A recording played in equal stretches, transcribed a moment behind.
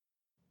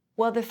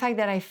Well, the fact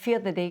that I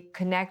feel that they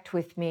connect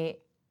with me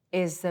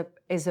is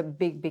a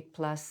big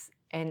plus,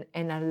 and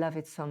I love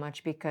it so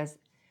much because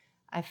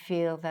I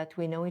feel that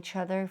we know each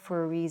other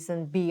for a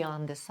reason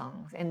beyond the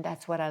songs, and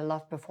that's what I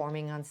love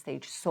performing on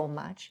stage so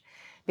much,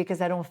 because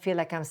I don't feel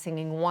like I'm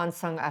singing one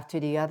song after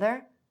the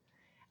other.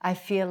 I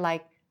feel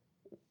like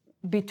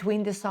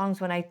between the songs,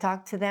 when I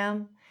talk to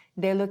them,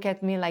 they look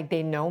at me like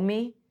they know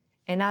me,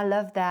 and I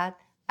love that.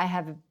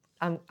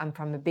 I'm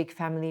from a big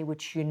family,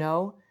 which you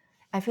know.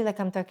 I feel like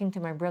I'm talking to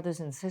my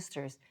brothers and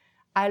sisters.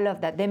 I love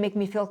that. They make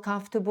me feel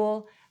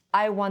comfortable.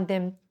 I want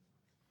them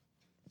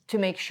to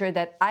make sure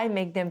that I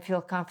make them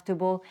feel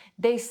comfortable.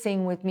 They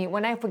sing with me.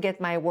 When I forget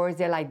my words,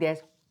 they're like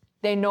this.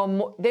 They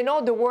know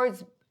the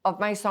words of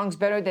my songs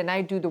better than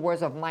I do the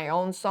words of my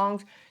own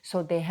songs,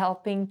 so they're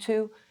helping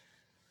too.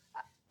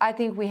 I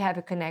think we have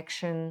a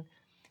connection,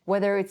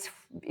 whether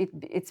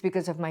it's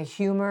because of my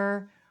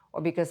humor, or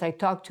because I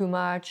talk too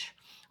much,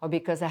 or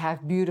because I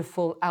have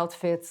beautiful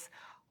outfits,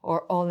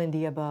 or all in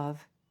the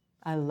above.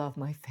 I love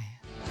my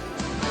fans.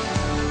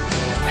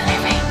 We're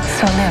leaving,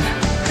 so live.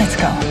 Let's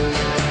go.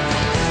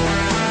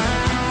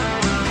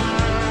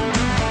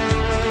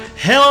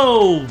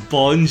 Hello,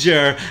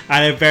 bonjour,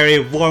 and a very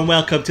warm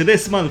welcome to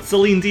this month's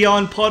Celine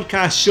Dion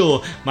Podcast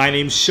Show. My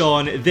name's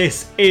Sean.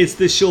 This is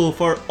the show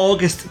for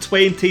August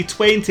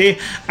 2020,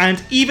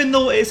 and even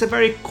though it's a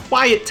very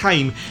quiet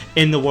time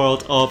in the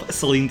world of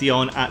Celine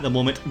Dion at the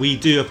moment, we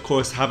do of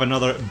course have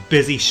another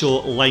busy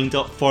show lined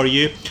up for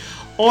you.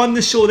 On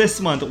the show this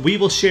month, we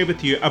will share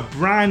with you a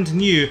brand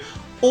new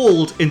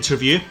old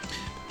interview.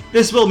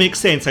 This will make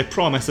sense, I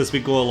promise, as we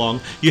go along.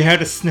 You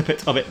heard a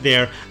snippet of it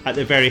there at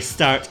the very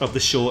start of the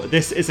show.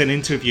 This is an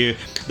interview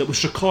that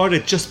was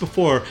recorded just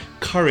before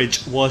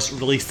Courage was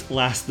released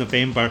last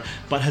November,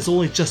 but has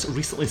only just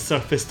recently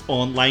surfaced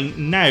online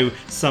now.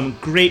 Some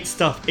great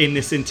stuff in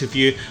this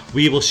interview.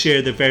 We will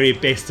share the very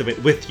best of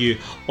it with you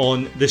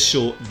on the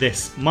show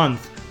this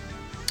month.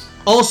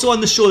 Also on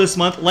the show this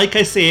month, like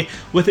I say,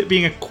 with it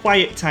being a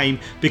quiet time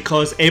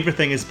because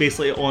everything is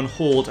basically on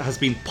hold, has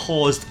been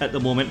paused at the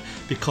moment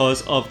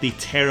because of the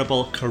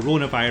terrible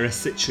coronavirus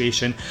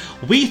situation,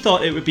 we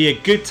thought it would be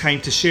a good time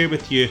to share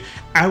with you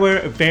our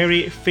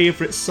very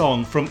favourite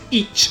song from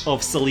each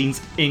of Celine's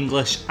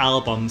English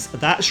albums.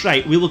 That's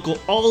right, we will go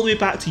all the way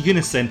back to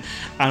Unison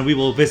and we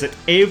will visit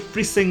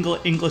every single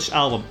English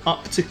album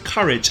up to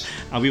Courage,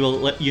 and we will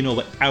let you know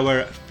what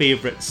our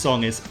favourite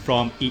song is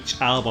from each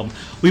album.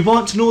 We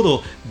want to know though,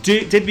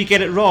 did we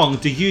get it wrong?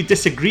 Do you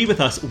disagree with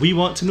us? We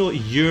want to know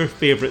your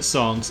favourite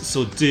songs,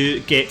 so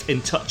do get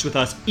in touch with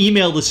us.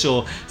 Email the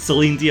show,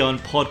 Celine Dion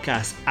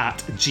Podcast at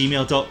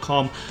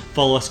gmail.com.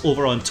 Follow us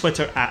over on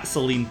Twitter at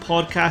Celine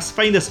Podcast.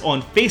 Find us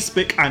on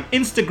Facebook and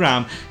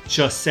Instagram.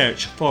 Just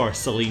search for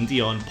Celine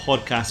Dion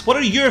Podcast. What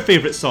are your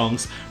favourite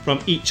songs from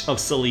each of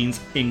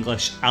Celine's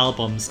English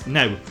albums?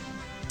 Now,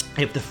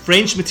 if the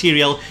French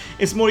material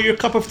is more your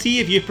cup of tea,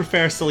 if you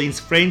prefer Celine's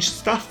French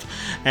stuff,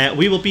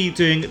 we will be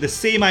doing the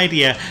same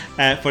idea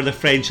for the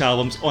French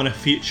albums on a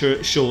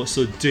future show,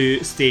 so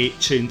do stay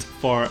tuned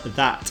for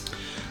that.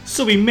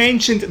 So we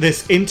mentioned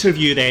this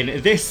interview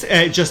then. This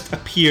just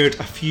appeared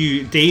a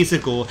few days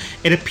ago.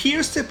 It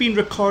appears to have been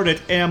recorded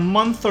a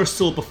month or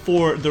so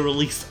before the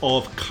release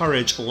of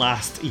Courage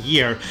last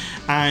year.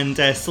 And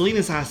Celine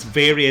has asked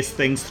various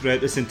things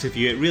throughout this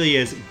interview. It really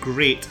is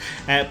great.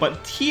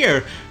 But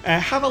here,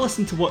 have a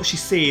listen to what she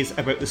says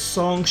about the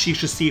song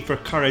she's received for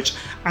Courage,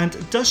 and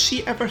does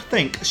she ever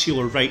think she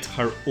will write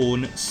her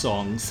own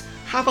songs?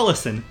 Have a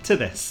listen to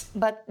this.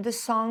 But the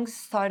songs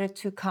started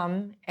to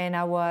come, and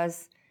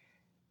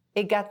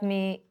it got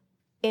me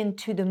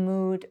into the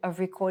mood of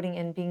recording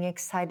and being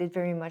excited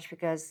very much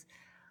because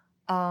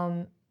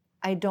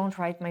I don't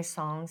write my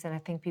songs, and I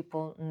think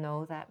people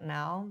know that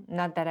now.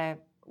 Not that I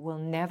will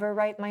never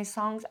write my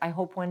songs. I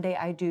hope one day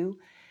I do.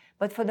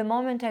 But for the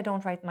moment, I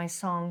don't write my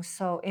songs.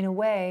 So in a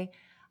way,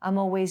 I'm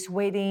always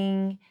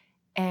waiting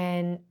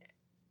and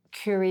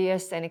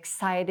curious and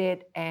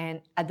excited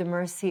and at the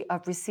mercy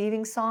of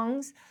receiving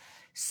songs.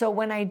 So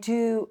when I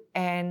do,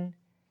 and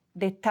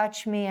they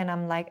touch me, and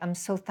I'm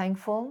so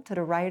thankful to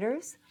the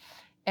writers.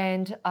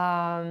 And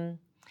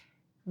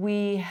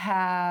we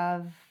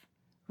have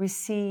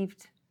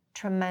received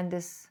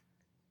tremendous,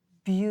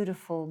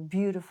 beautiful,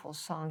 beautiful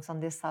songs on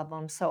this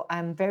album. So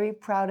I'm very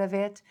proud of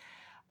it.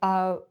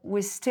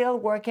 We're still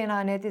working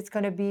on it. It's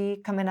going to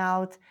be coming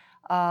out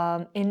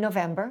in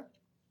November.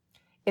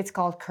 It's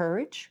called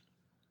Courage.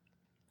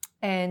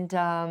 And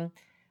I'm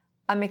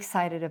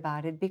excited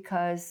about it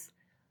because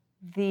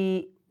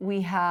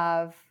we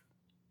have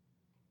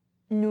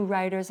new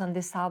writers on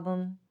this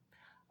album,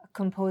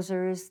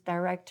 composers,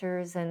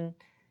 directors, and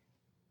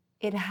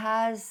it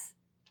has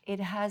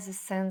a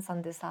sense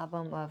on this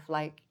album of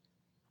like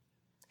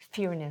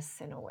fierceness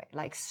in a way,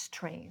 like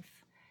strength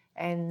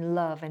and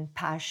love and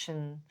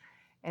passion,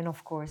 and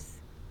of course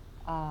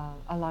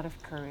a lot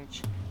of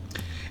courage.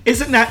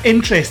 Isn't that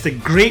interesting?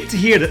 Great to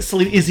hear that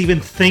Celine is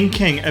even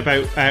thinking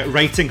about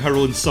writing her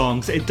own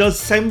songs. It does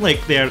sound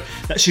like that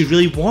she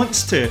really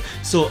wants to.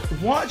 So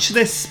watch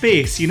this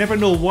space. You never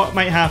know what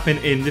might happen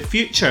in the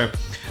future.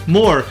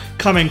 More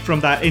coming from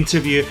that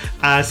interview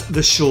as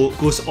the show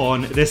goes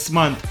on this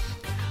month.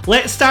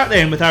 Let's start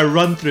then with our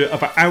run through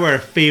of our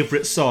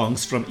favourite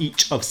songs from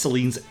each of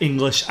Celine's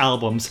English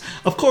albums.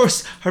 Of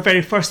course, her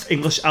very first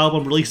English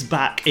album released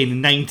back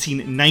in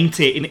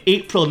 1990, in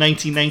April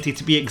 1990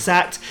 to be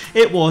exact,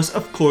 it was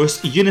of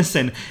course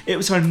Unison. It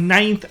was her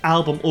 9th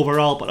album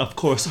overall, but of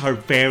course her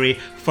very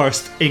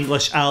first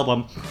English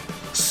album.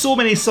 So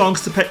many songs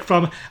to pick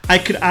from. I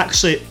could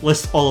actually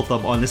list all of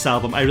them on this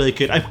album. I really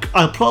could.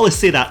 I'll probably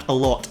say that a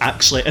lot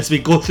actually as we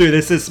go through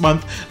this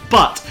month.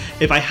 But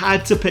if I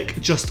had to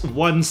pick just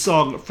one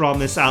song from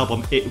this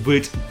album, it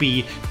would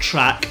be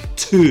track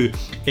 2,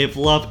 If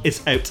Love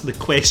Is Out the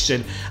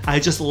Question. I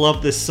just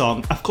love this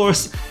song. Of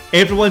course,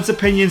 everyone's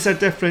opinions are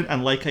different,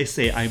 and like I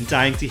say, I'm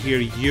dying to hear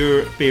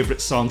your favourite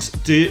songs.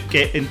 Do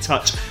get in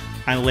touch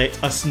and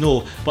let us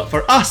know. But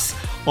for us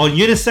on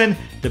Unison,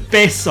 the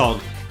best song,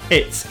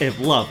 it's If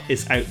Love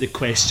Is Out the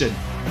Question.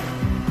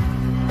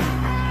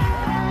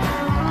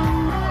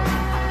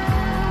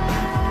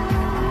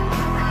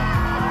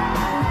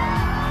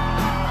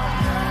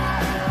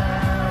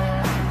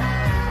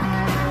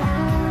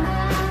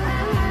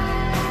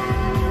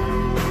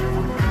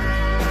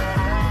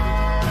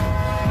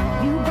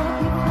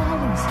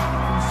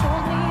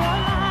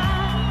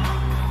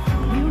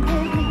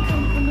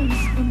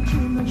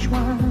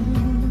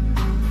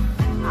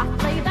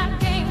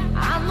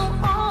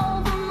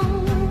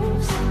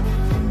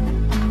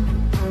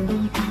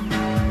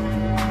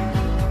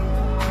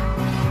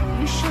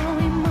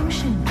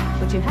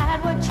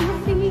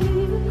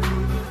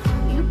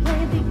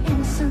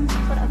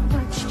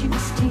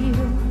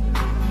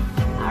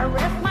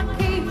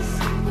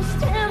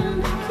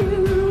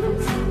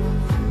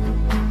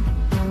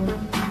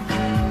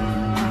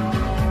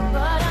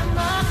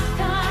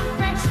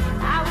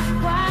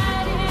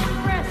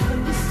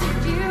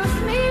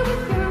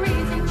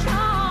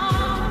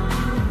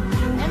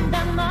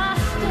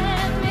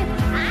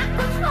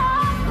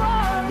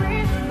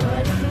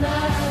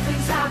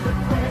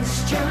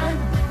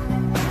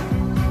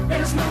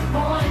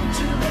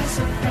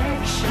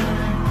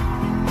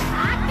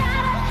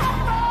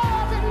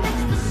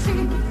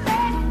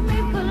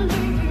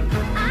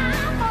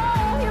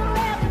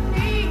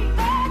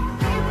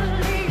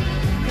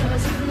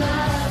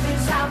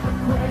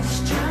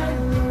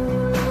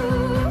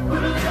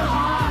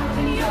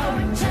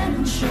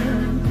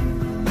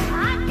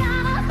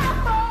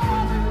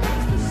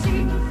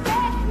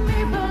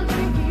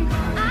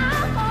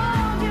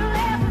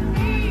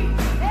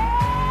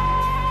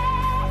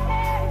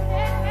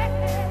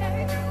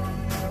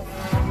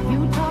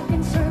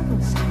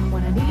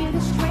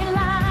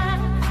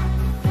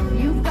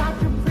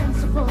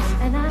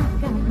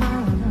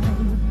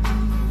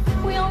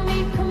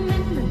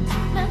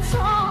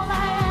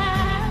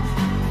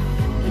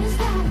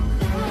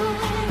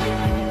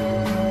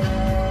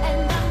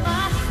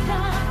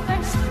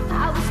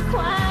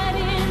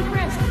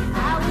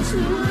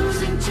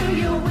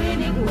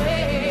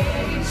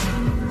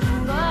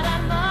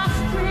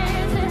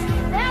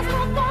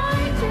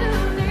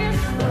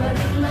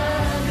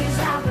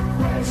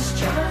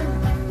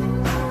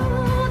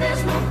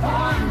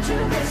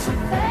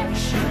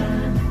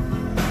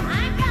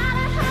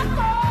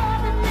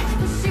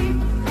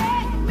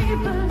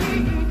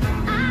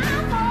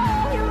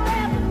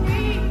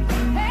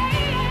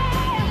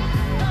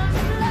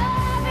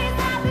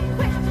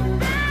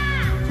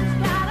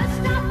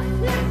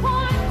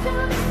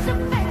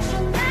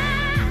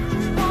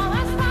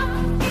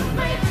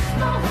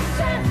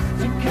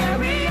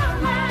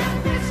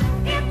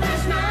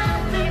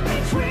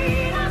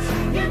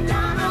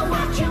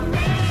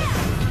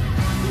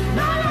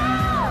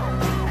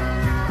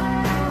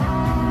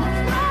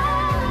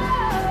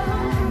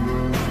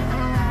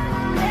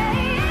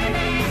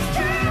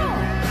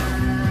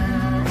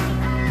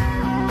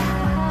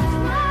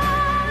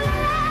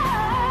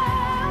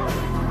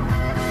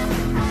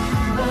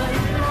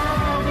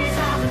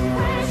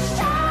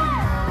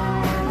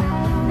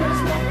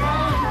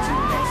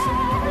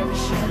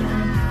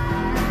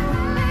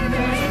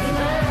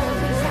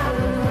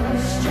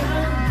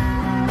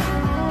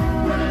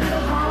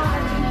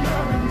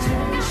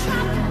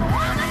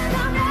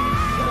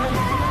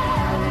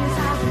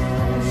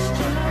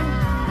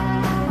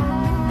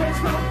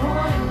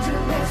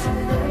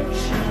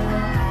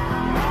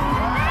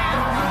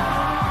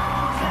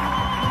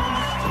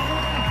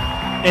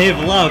 If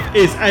Love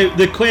Is Out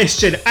the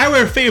Question,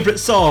 our favourite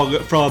song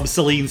from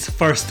Celine's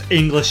first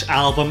English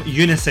album,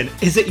 Unison.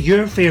 Is it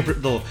your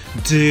favourite though?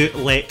 Do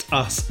let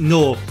us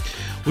know.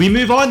 We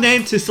move on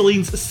then to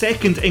Celine's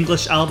second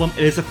English album.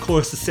 It is of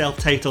course the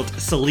self-titled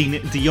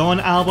Celine Dion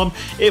album.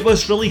 It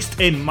was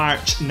released in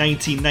March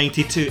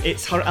 1992.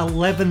 It's her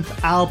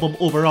 11th album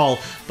overall,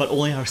 but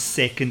only her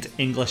second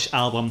English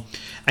album.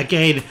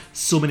 Again,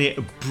 so many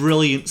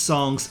brilliant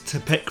songs to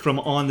pick from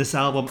on this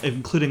album,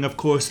 including of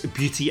course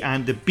Beauty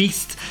and the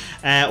Beast,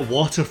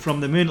 Water from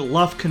the Moon,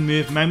 Love Can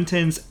Move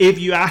Mountains, If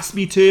You Ask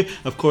Me To,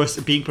 of course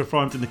being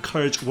performed in the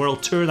Courage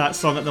World Tour, that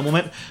song at the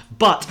moment.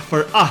 But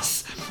for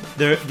us,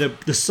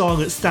 the the song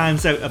that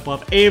stands out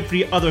above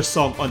every other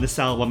song on this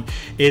album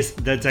is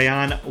the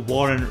Diane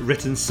Warren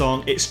written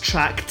song. It's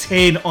track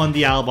 10 on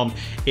the album.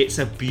 It's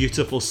a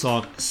beautiful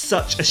song.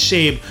 Such a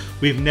shame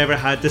we've never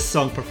had this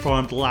song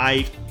performed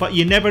live, but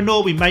you never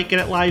know, we might get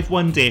it live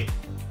one day.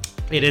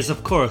 It is,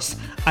 of course,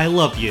 I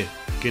Love You,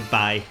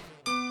 Goodbye.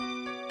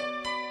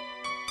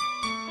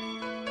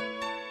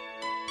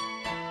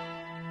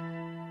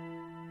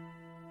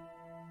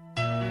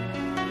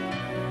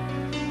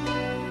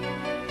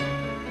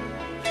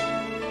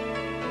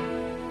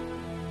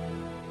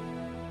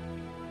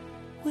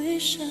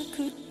 Wish I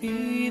could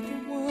be the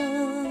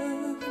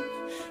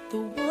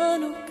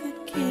one who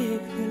could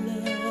give you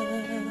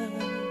love,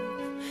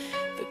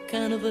 the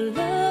kind of a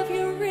love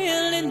you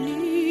really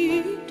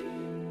need.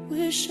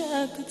 Wish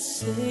I could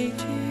say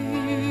to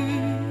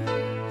you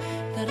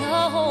that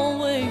I'll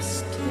always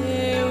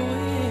stay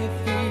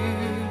with you,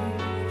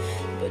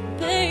 but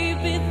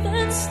baby,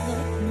 that's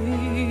not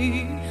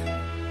me.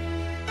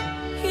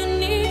 You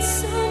need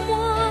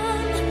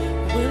someone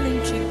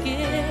willing to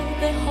give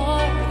their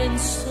heart and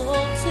soul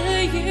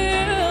to you,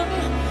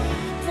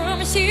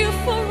 promise you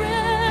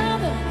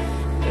forever,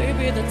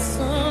 baby, that's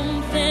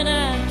something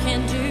I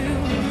can do.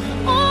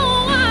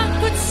 Oh, I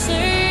could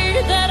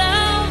say that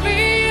I'll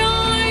be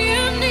all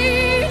you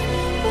need,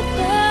 but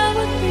that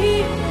would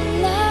be a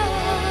lie.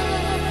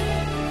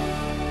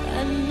 I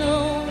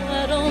know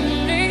I'd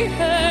only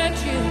hurt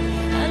you,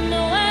 I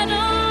know I'd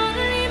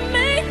only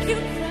make you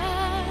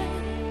cry.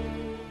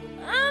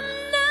 I'm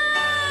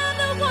not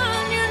the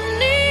one you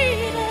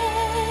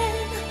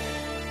needed.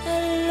 I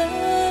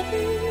love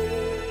you,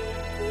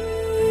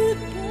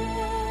 goodbye.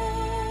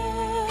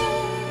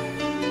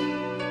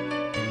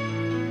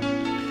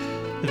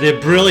 The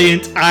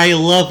brilliant I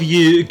Love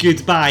You,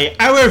 Goodbye,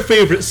 our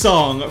favourite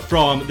song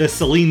from the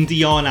Celine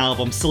Dion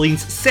album,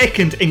 Celine's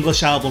second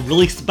English album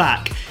released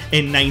back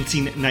in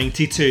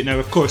 1992. Now,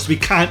 of course, we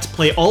can't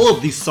play all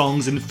of these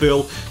songs in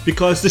full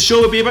because the show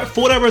would be about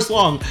 4 hours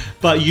long,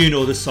 but you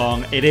know the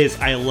song. It is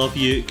I Love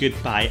You,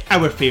 Goodbye,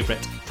 our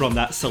favourite from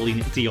that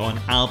Celine Dion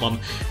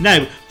album.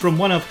 Now, from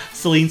one of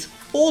Celine's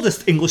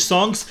oldest English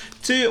songs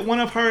to one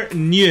of her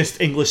newest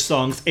English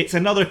songs, it's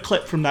another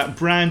clip from that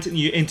brand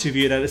new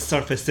interview that has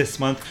surfaced this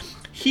month.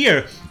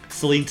 Here,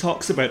 Celine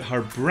talks about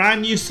her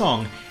brand new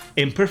song,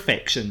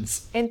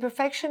 Imperfections.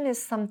 Imperfection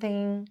is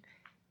something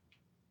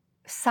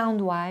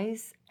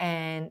sound-wise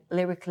and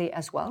lyrically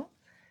as well,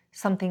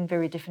 something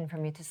very different for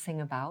me to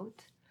sing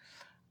about.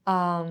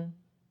 And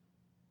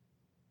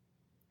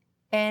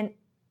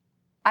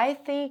I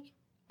think,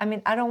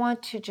 I don't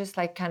want to just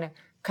like kind of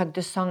cut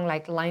the song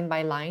like line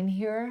by line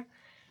here,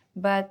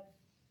 but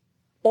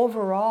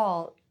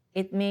overall,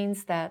 it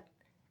means that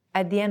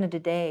at the end of the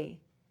day,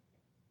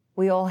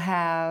 we all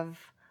have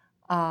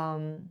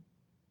our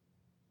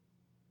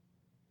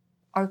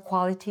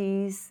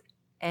qualities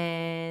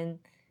and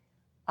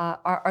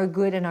our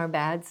good and our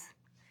bads.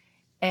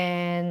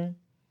 And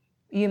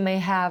you may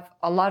have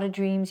a lot of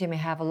dreams, you may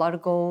have a lot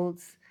of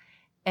goals,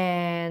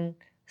 and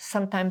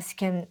sometimes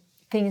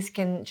things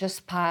can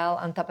just pile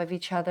on top of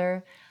each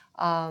other.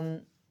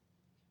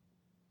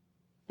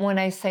 When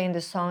I say in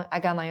the song, I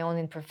got my own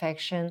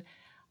imperfection,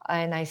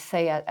 and I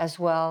say it as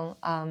well,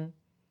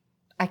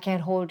 I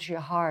can't hold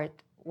your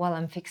heart while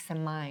I'm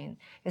fixing mine.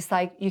 It's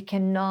like you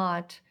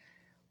cannot,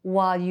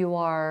 while you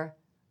are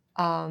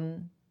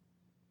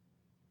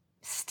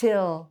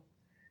still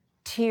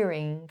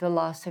tearing the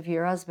loss of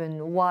your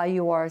husband, while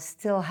you are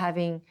still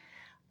having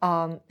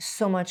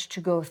so much to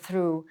go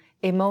through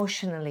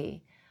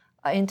emotionally,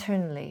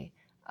 internally,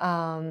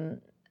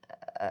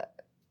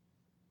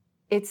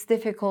 it's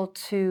difficult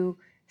to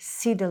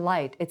see the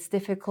light. It's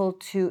difficult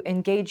to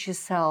engage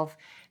yourself,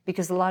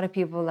 because a lot of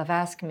people have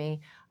asked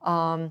me,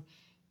 do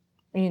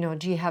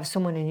you have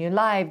someone in your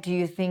life? Do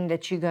you think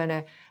that you're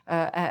gonna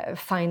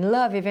find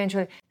love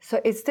eventually? So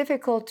it's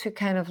difficult to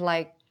kind of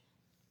like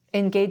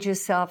engage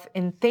yourself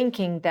in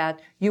thinking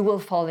that you will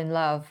fall in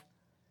love.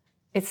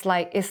 It's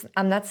like,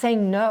 I'm not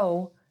saying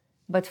no,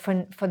 but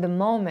for the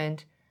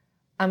moment,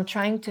 I'm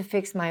trying to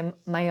fix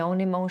my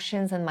own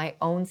emotions and my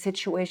own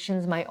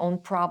situations, my own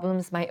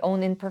problems, my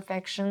own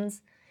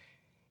imperfections.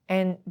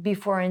 And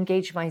before I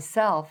engage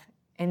myself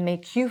and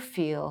make you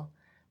feel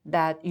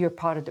that you're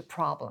part of the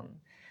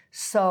problem.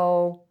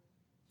 So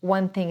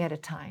one thing at a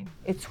time.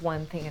 It's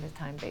one thing at a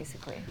time,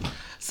 basically.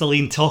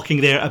 Celine talking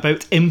there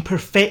about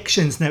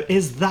Imperfections. Now,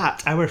 is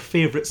that our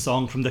favourite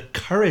song from the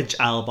Courage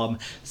album?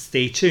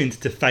 Stay tuned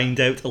to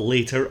find out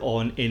later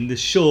on in the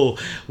show.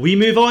 We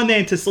move on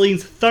then to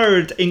Celine's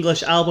third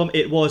English album.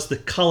 It was The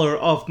Colour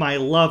of My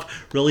Love,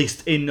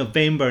 released in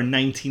November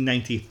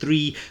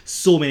 1993.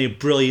 So many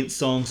brilliant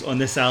songs on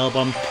this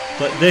album,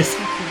 but this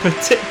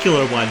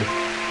particular one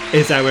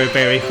is our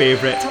very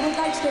favourite. I would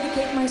like to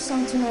dedicate my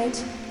song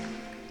tonight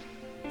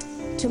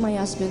to my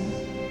husband,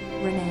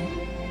 Renee.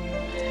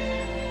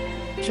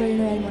 Joyeux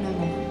Noël, mon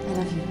amour. I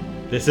love you.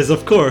 This is,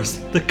 of course,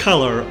 The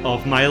Colour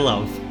of My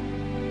Love.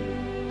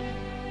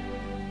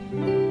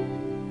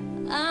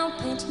 I'll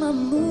paint my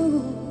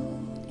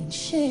mood in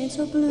shades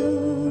of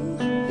blue.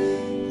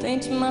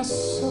 paint my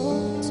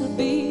soul to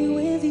be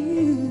with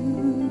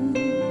you.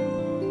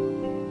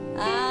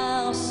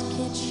 I'll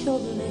sketch your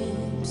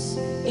lips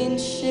in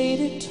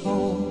shaded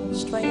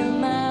tones, draw your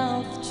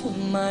mouth to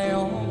my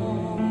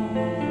own.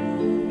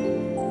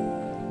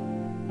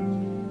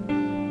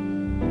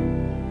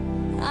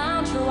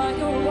 I'll draw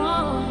your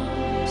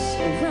arms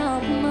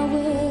around my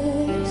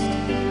waist,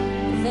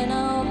 then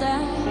I'll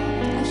die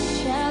a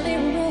shall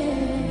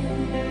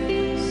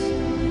erase.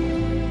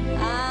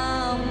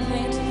 I'll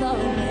paint the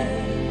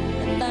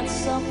rain that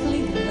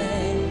softly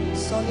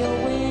lays on your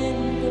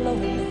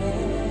wind-blown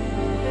hair.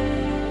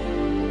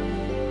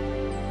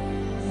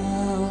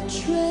 I'll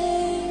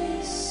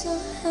trace a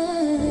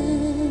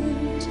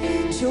hand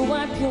to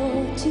wipe your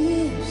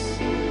tears,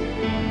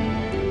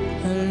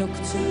 a look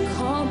to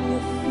calm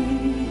your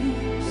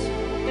fears,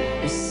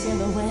 a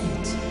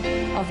silhouette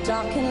of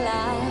dark and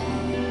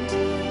light,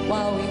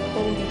 while we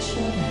hold each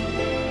other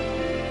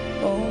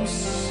oh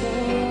so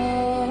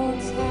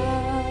tight.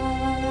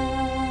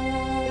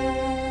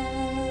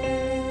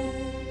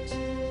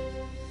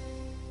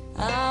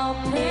 I'll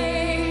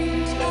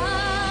paint a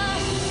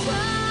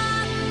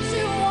sun to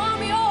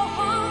warm your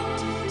heart,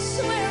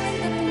 swearing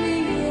that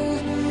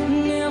we'll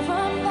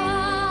never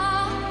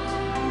part.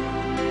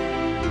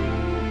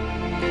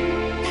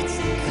 That's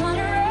the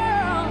color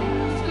of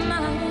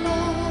my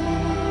love.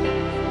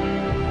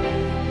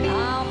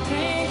 I'll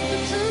paint the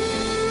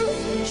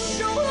truth,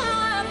 show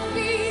how I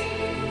feel,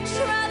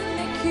 try to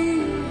make you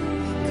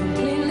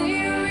completely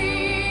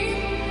real.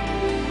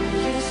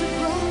 Use a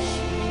brush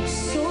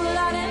so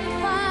light and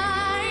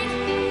fine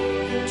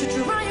to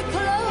draw you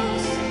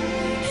close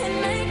and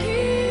make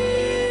you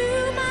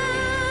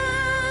mine.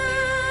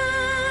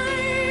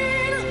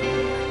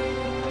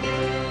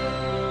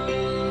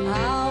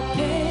 I'll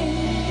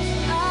paint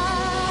a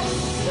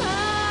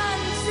sun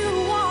to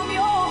warm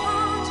your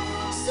heart,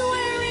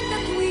 swearing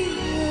that we'll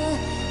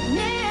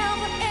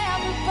never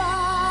ever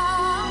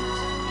part.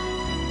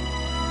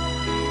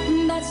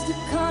 That's the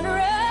color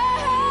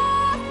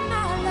of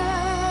my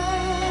love.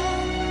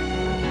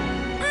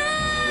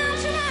 I'll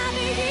try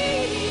the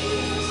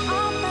years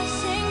are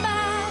passing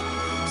by,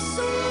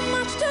 so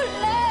much to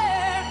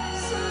learn,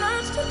 so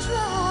much to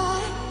try.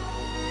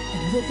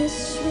 And with this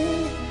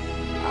ring,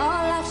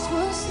 our lives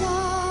will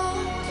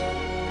start,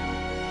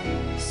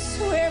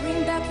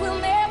 swearing that we'll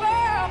never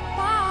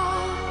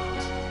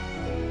part.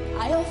 I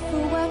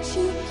offer what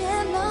you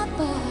cannot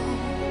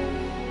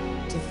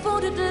buy,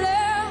 devoted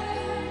love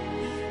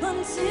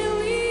until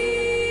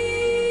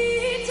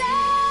we die.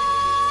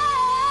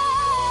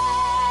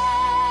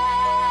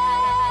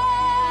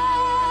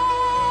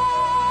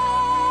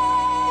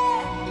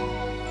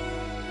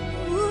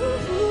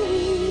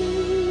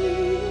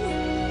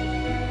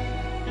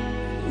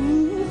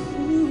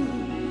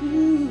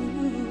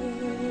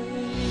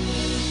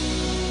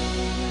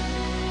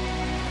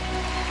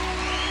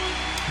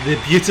 The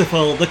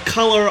beautiful The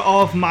Colour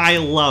of My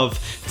Love,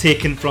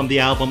 taken from the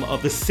album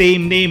of the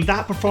same name.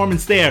 That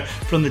performance there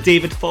from the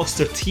David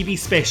Foster TV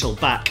special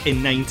back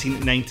in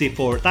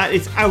 1994. That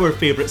is our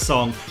favourite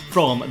song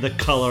from the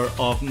Colour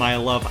of My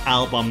Love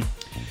album.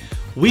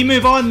 We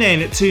move on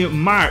then to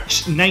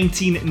March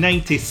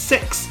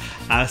 1996,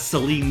 as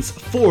Celine's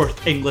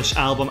fourth English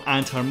album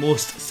and her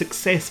most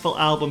successful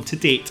album to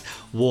date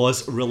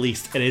was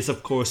released. It is,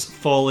 of course,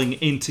 Falling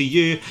Into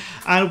You.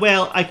 And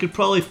well, I could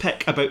probably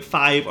pick about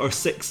 5 or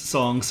 6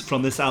 songs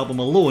from this album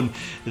alone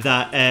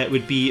that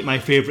would be my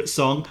favourite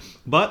song.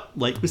 But,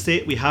 like we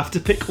say, we have to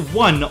pick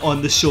one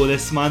on the show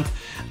this month.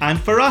 And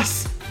for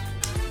us,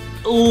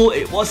 oh,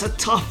 it was a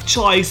tough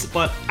choice,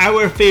 but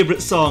our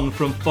favourite song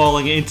from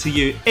Falling Into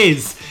You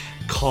is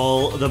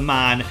Call the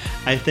Man.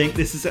 I think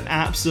this is an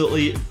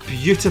absolutely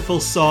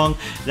beautiful song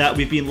that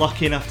we've been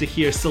lucky enough to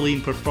hear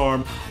Celine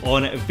perform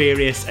on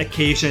various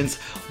occasions.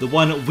 The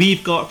one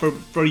we've got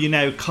for you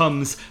now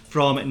comes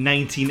from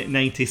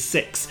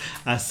 1996,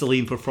 as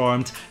Celine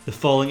performed the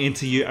Falling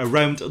Into You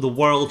Around the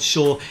World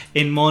show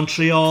in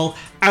Montreal.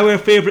 Our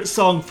favourite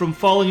song from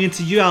Falling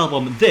Into You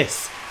album,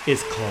 this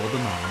is Call the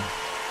Man.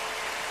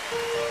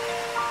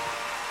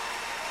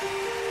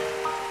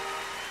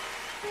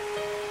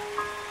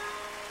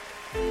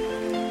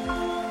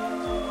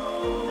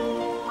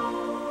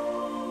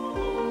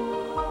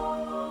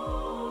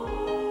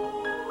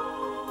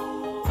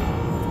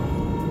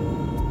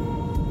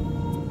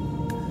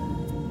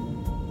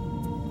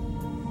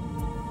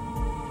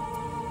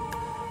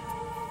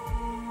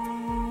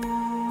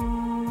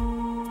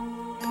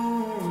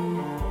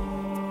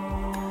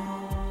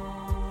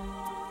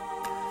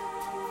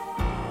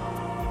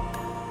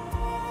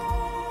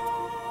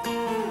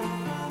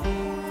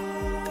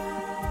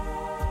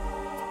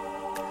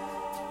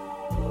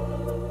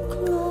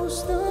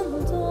 Close the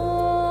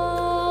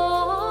door,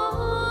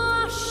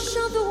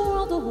 shut the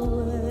world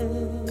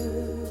away.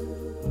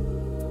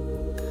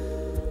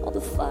 All the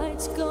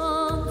fight's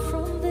gone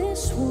from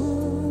this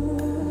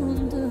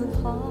wounded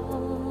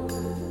heart.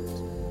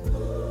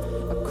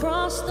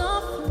 Across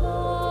the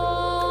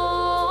floor,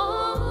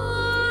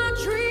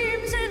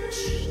 dreams and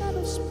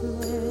shadows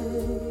play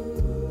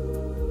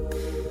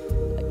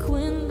like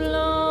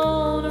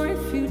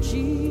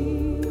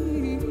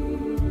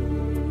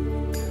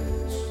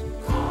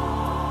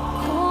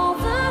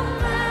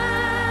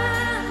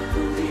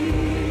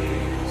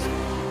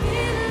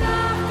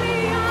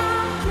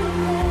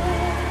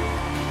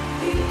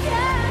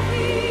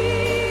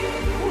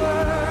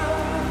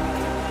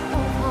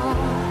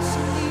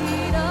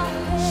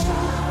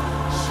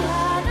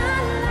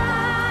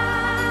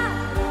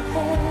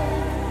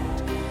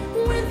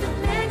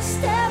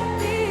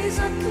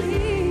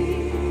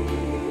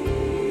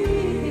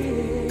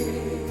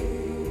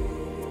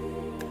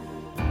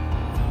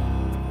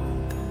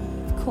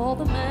Call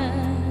the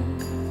man,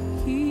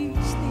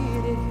 he's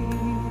needed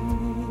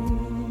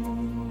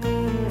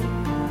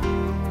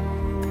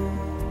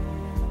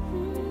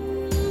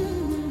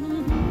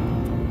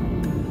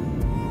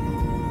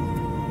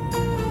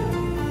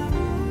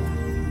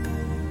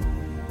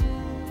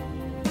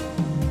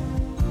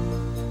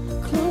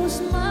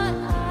Close my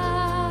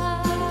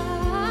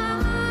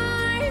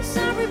eyes,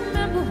 I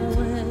remember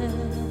when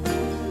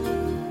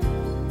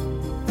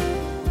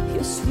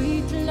your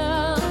sweet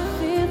love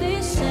filled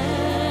this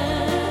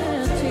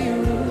empty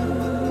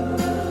room.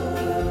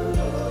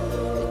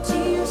 The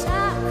tears I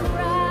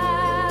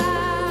cry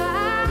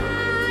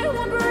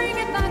won't bring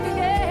it back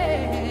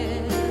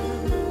again,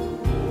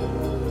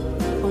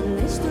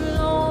 unless the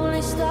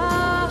lonely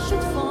star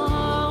should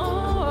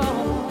fall.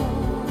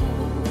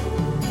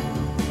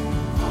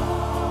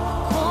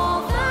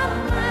 Call that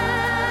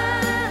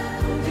man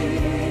who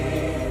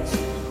lives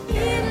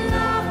in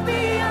love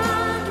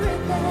beyond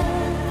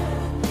repair.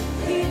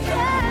 He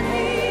can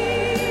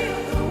heal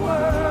the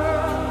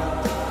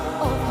world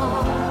of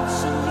hearts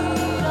in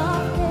need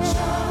of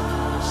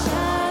care.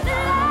 Shine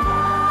a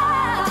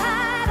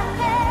light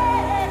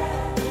ahead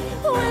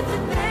when the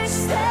next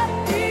step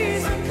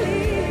isn't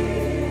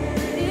clear,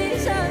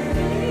 isn't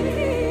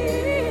clear.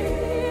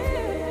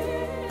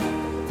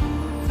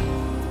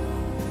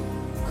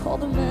 Call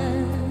the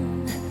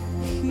man,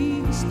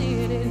 he's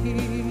needed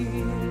here.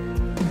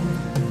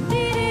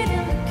 Needed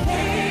in the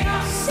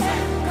chaos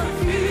and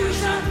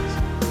confusion,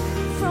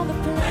 from the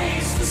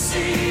place to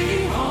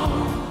see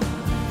home.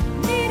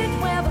 Needed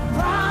where the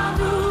proud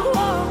who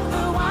walk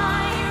the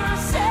wire are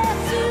set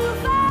to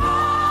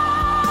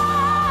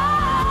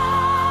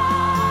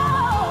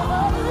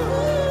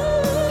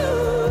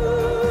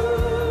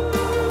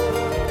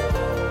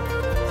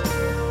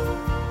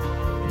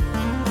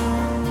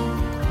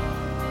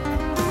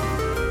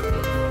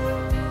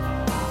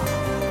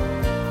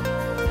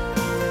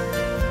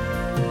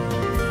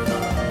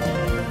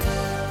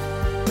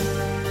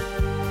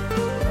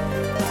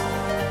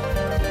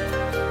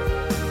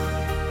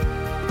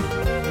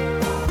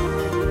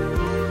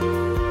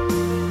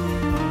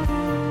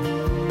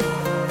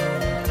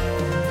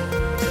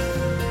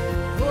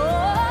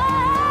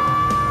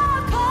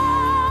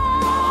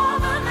Call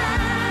the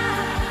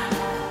man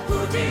who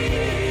did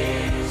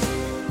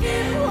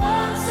it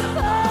once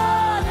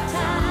upon a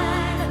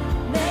time.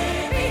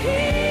 Maybe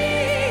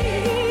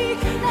he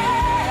can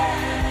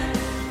mend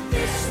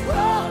this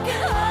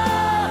broken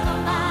heart of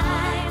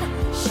mine.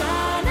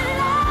 Shine a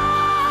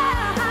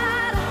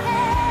light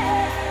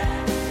ahead.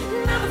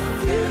 Now the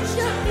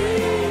future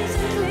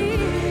isn't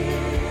clear,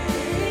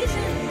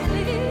 isn't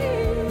clear.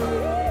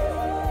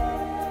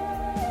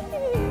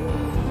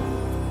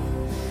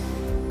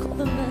 Call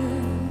the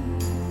man,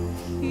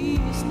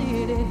 he's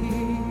needed here.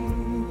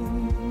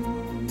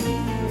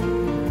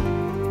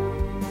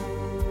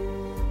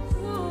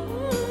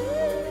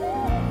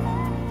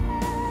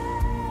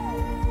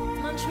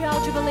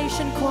 Montreal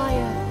Jubilation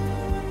Choir.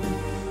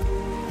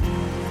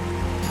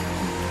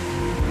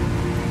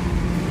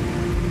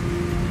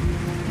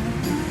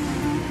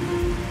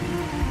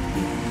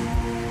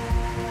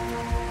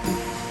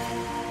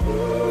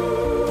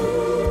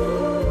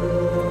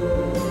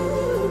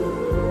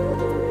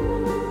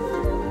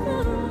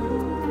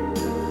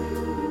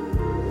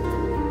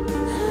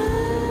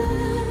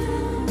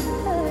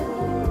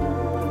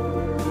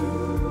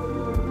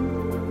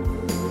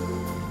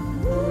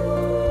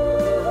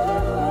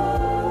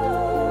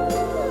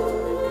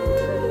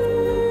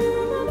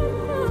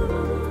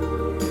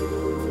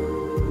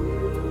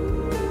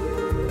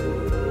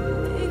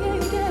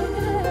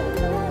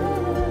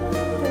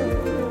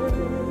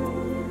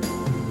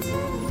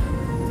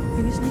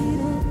 He's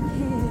needed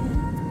here.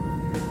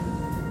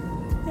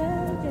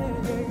 Yeah, yeah,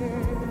 yeah, yeah.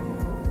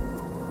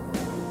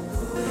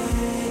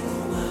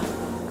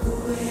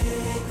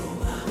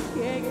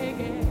 Yeah, yeah,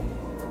 yeah.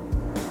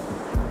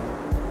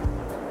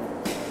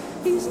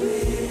 He's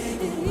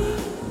needed here,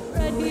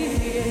 right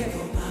here.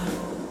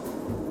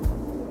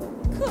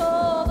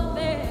 Call the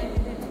man.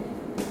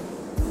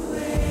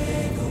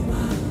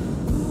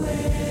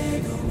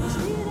 He's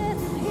needed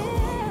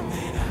here.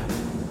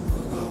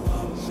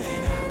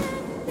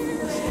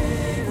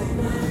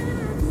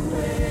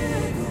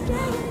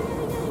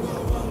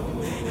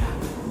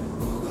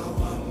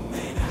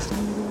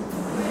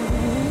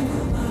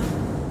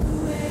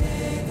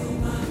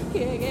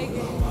 Yeah, yeah,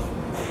 yeah.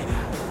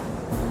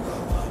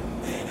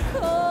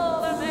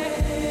 Call the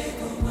man.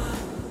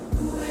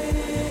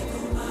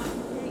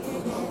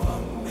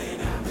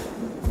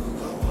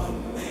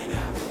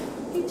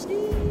 He's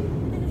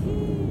needed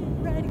here,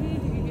 right here.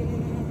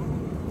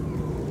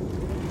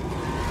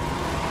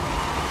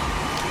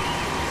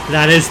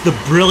 That is the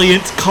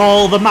brilliant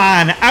Call the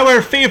Man,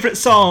 our favourite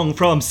song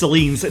from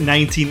Celine's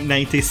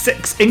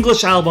 1996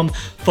 English album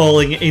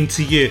Falling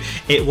Into You.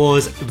 It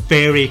was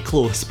very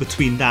close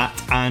between that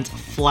and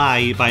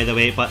Fly, by the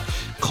way, but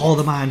Call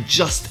the Man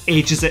just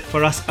ages it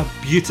for us. A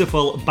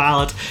beautiful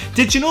ballad.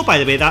 Did you know, by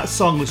the way, that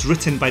song was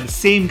written by the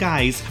same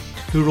guys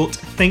who wrote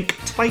Think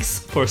Twice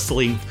for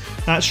Celine.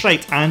 That's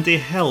right, Andy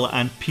Hill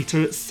and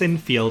Peter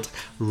Sinfield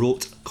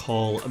wrote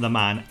Call the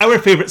Man, our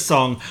favourite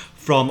song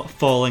from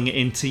Falling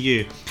Into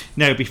You.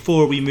 Now,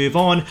 before we move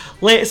on,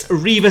 let's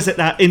revisit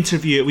that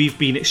interview we've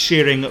been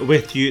sharing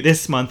with you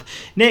this month.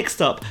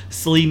 Next up,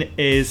 Celine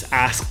is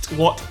asked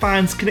what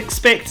fans can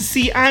expect to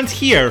see and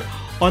hear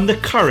on the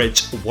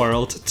Courage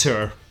World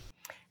Tour.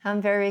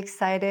 I'm very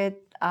excited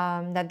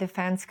that the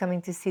fans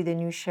coming to see the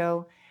new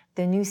show,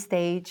 the new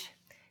stage,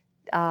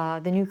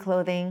 the new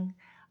clothing,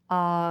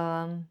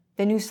 the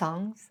new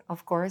songs,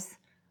 of course,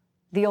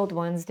 the old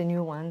ones, the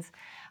new ones.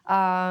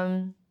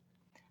 I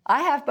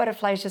have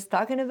butterflies just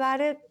talking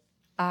about it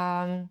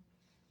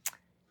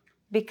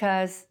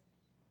because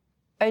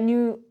a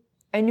new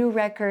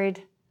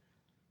record,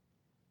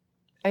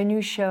 a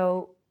new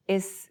show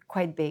is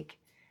quite big.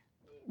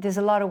 There's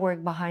a lot of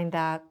work behind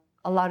that,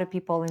 a lot of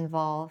people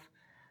involved,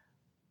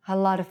 a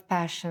lot of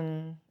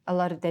passion, a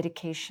lot of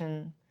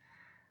dedication.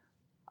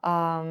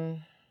 A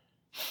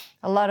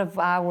lot of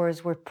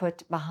hours were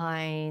put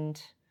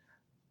behind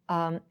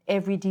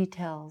every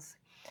details.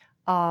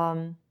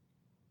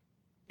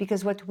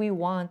 Because what we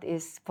want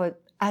is for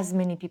as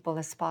many people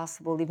as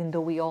possible, even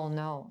though we all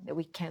know that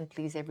we can't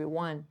please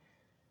everyone.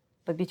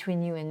 But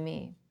between you and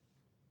me,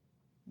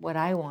 what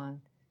I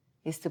want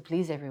is to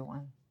please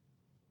everyone.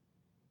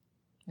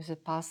 Is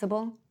it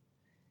possible?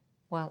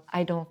 Well,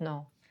 I don't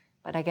know.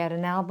 But I got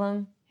an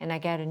album and I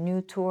got a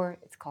new tour.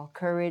 It's called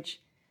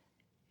Courage.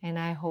 And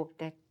I hope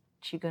that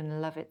you're going to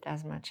love it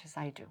as much as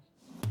I do.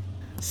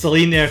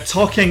 Celine there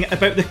talking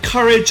about the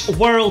Courage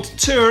World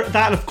Tour.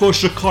 That, of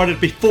course,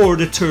 recorded before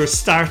the tour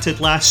started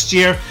last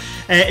year.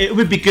 It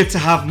would be good to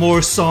have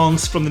more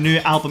songs from the new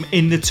album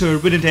in the tour,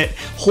 wouldn't it?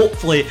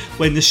 Hopefully,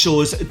 when the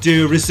shows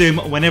do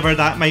resume, whenever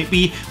that might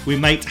be, we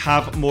might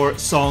have more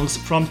songs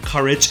from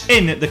Courage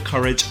in the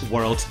Courage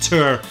World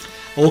Tour.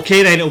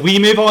 Okay then, we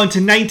move on to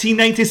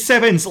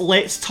 1997's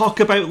Let's Talk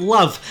About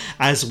Love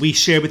as we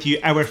share with you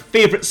our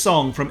favourite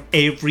song from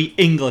every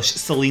English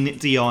Celine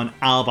Dion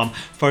album.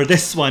 For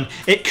this one,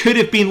 it could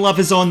have been Love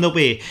Is On The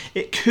Way.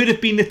 It could have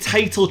been the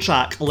title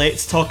track,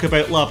 Let's Talk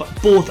About Love.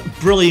 Both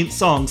brilliant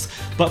songs,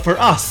 but for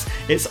us,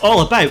 it's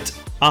all about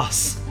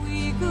us.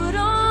 We could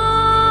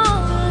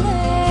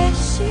only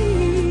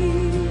see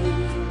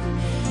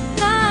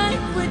like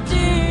we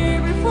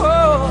did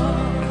before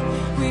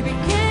we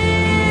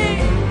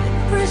became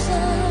prisoned.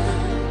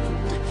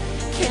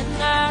 Can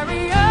I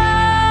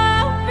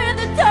reopen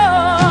the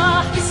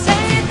door? You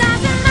say it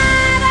doesn't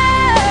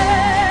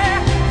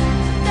matter.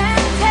 Then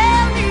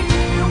tell me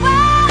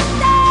what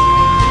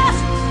does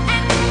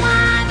and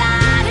why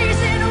that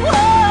isn't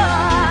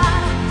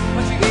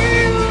what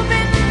you've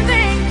been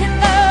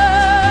thinking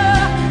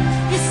of.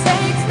 You say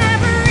it's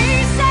never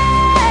easy.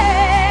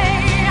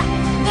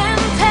 Then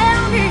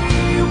tell me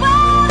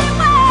what it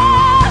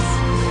was.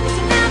 It's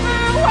never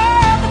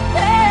worth the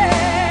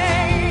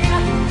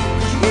pain.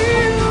 You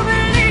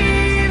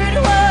believe it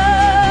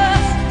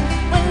was.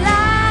 When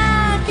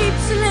life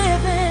keeps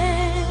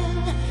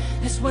living,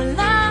 that's when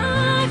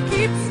life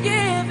keeps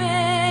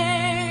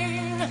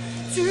giving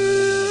to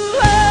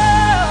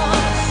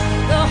us.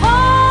 The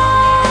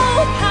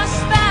hope has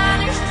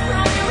vanished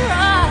from your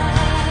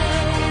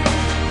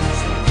eyes.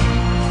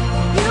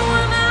 You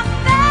were my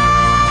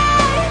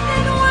faith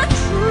and were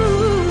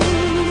true.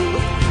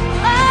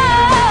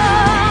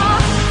 Oh,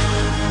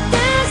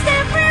 there's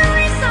every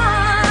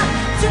reason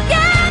to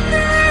get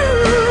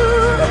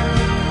through.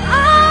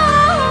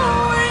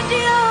 Oh, and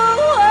you're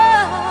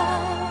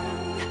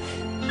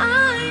I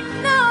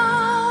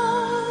know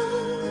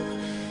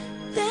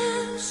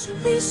there's a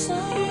reason.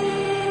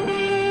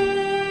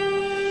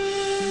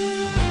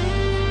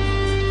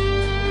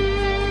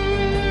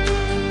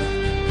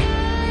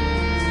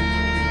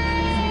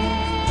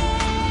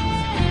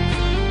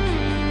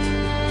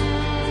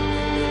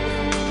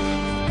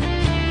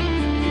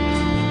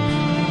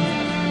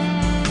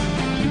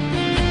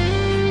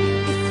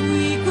 If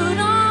we could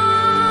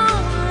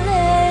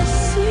only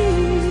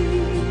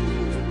see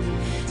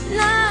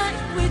like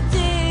we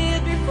did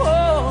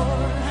before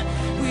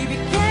we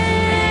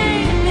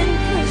became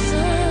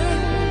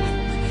imprisoned.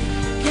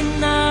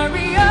 Can I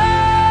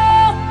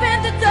reopen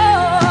the door? I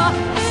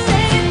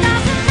say it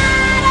doesn't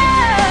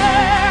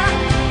matter.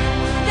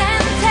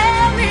 Then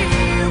tell me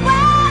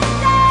what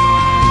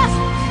does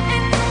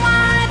and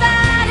why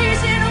that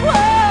isn't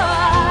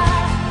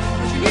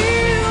what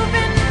you've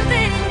been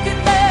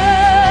thinking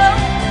of.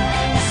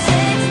 You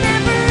say it's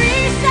never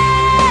easy.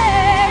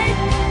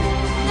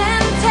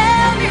 Then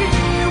tell me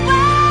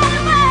what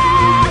it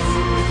was.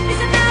 Is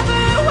it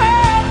never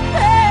worth the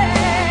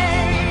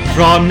pain?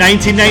 From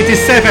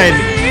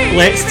 1997,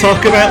 Let's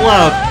Talk About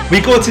Love. We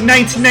go to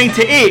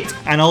 1998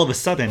 and all of a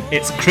sudden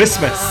it's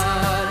Christmas.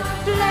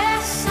 God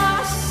bless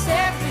us,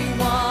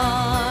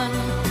 everyone,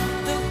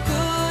 the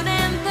good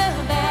and the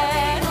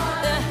bad,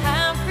 the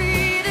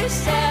happy, the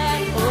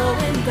sad. Oh,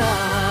 and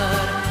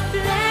God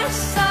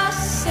bless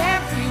us,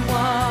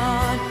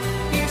 everyone.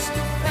 Here's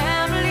to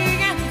family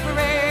and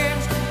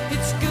friends.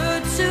 It's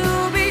good to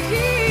be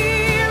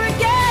here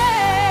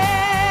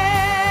again.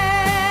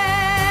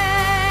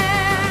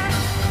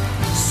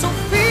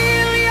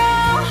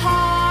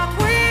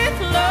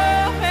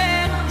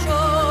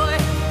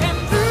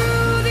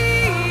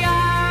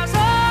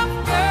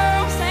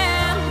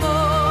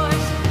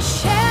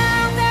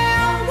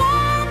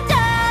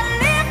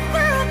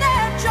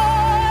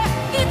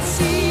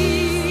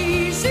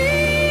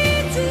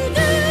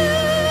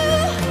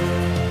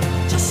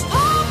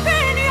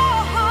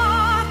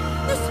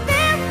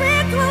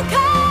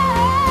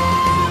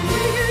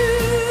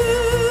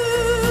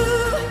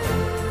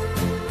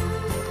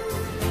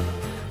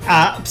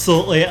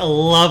 Absolutely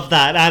love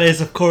that. That is,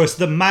 of course,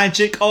 The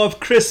Magic of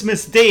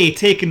Christmas Day,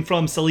 taken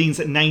from Celine's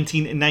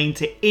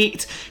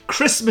 1998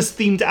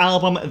 Christmas-themed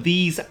album,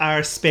 These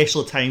Are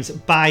Special Times.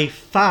 By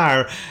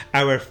far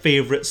our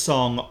favourite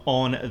song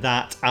on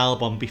that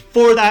album.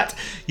 Before that,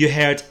 you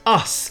heard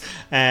Us,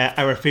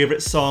 our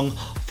favourite song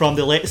from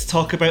the Let's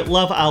Talk About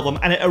Love album,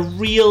 and a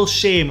real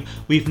shame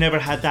we've never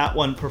had that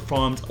one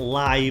performed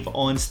live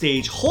on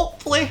stage.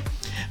 Hopefully,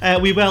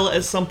 we will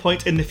at some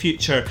point in the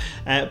future,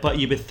 but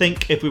you would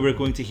think if we were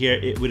going to hear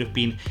it would have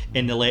been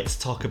in the Let's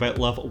Talk About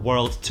Love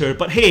World Tour.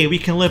 But hey, we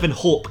can live in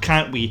hope,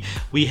 can't we?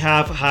 We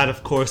have had,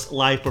 of course,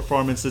 live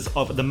performances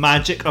of The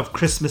Magic of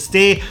Christmas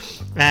Day,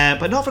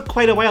 but not for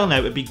quite a while now.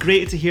 It would be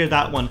great to hear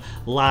that one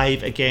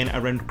live again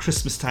around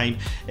Christmas time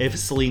if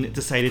Celine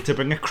decided to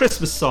bring a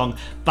Christmas song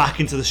back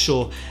into the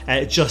show,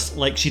 just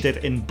like she did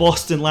in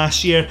Boston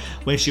last year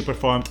when she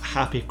performed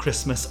Happy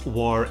Christmas,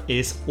 War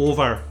Is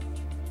Over.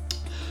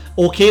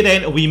 Okay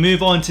then, we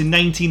move on to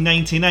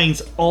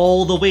 1999's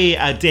All The Way,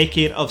 a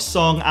Decade of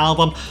Song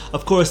album.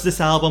 Of course, this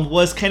album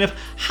was kind of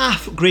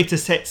half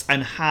greatest hits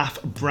and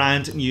half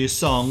brand new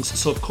songs.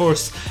 So of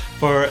course,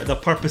 for the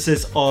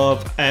purposes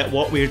of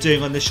what we're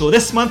doing on the show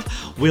this month,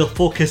 we'll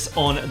focus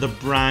on the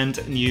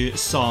brand new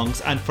songs.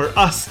 And for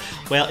us,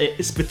 well,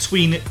 it's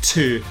between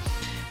two.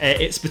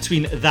 It's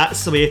between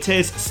That's The Way It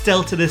Is,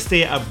 still to this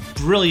day a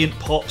brilliant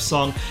pop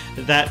song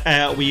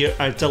that we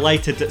are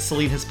delighted that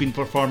Celine has been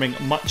performing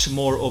much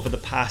more over the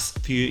past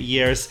few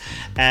years.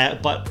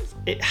 But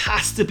it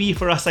has to be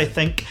for us, I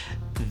think,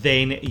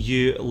 Then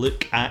You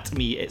Look At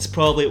Me. It's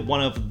probably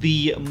one of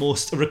the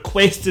most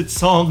requested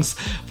songs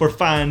for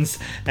fans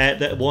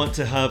that want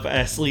to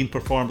have Celine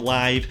perform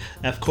live.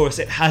 Of course,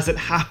 it hasn't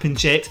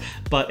happened yet,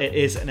 but it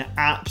is an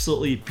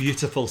absolutely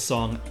beautiful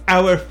song.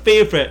 Our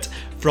favourite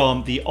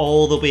from the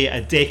All The Way, a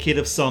Decade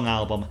of Song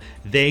album,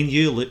 Then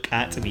You Look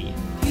At Me.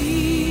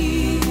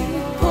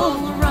 People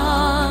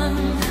run,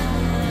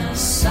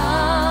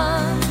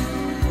 sun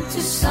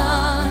to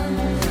sun,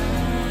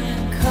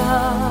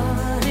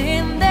 caught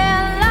in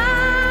their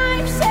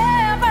lives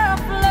ever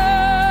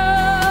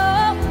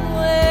flow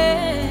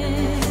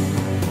away.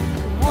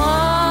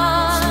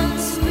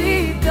 Once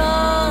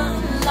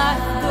begun,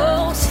 life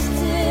goes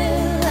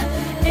still,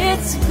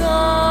 it's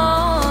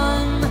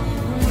gone.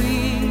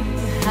 We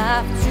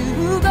have to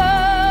go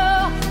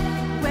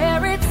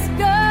where it's going.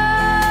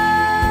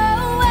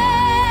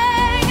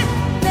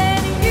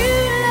 Then you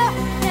look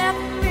at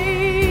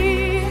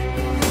me,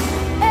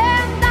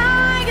 and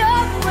I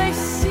always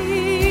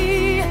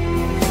see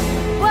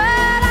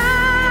what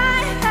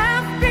I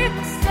have been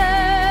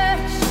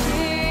searching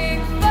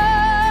for.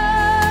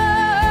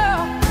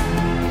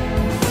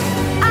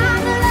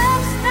 I'm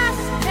lost as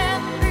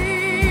can be.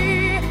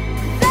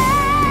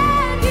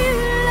 Then you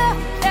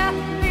look at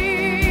me,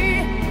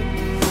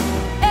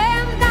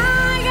 and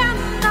I am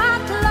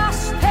not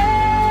lost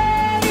anymore.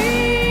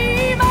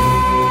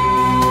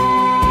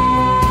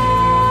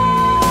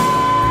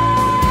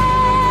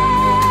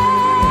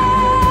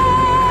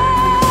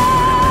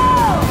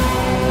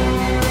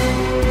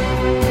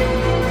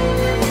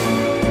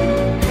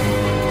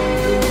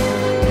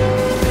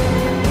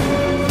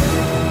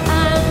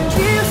 And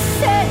you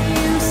say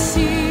you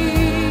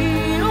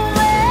see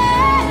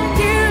when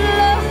you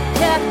look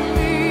at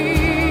me,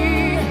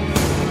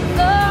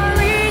 the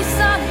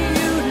reason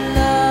you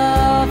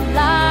love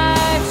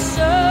life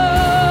so.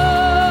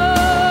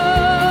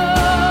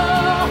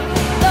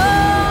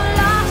 Though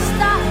lost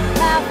I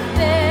have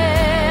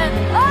been,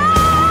 I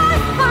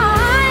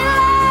find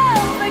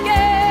love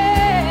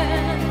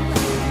again,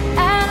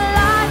 and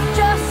life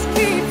just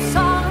keeps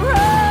on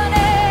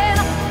running,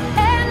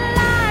 and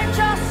life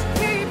just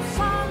keeps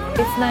on running.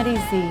 It's not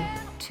easy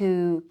to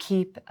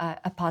keep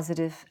a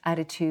positive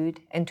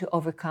attitude and to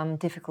overcome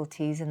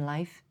difficulties in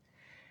life.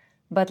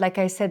 But like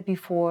I said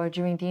before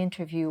during the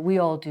interview, we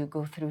all do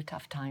go through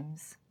tough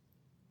times.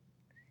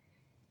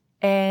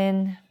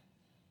 And,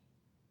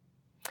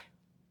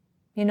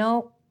 you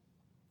know,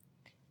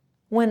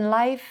 when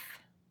life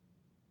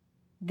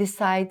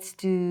decides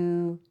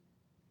to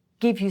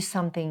give you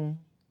something,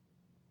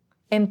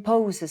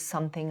 imposes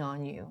something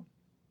on you,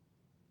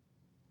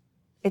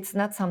 it's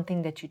not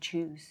something that you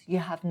choose. You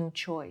have no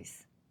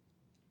choice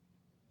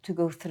to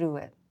go through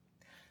it.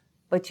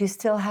 But you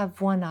still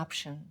have one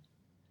option.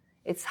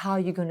 It's how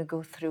you're going to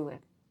go through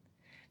it.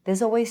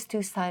 There's always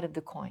two sides of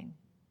the coin.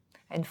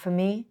 And for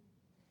me,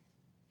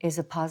 is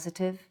a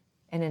positive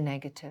and a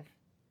negative.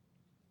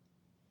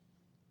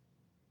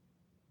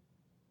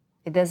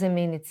 It doesn't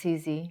mean it's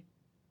easy.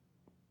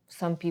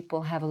 Some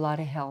people have a lot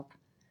of help.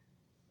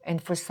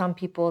 And for some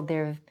people,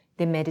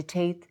 they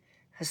meditate.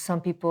 For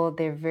some people,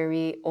 they're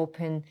very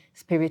open.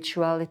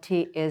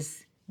 Spirituality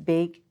is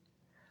big.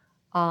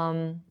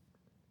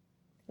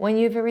 When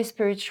you're very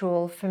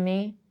spiritual, for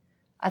me,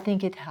 I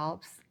think it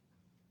helps.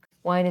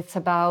 When it's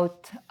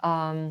about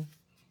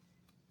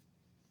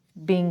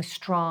being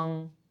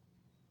strong,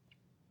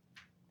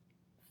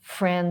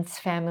 friends,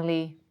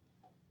 family,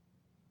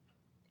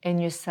 and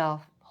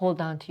yourself,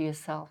 hold on to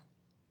yourself.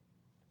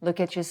 Look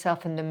at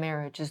yourself in the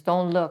mirror. Just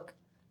don't look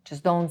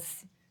Just don't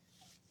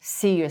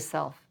see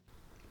yourself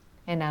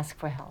and ask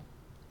for help.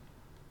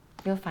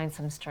 You'll find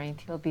some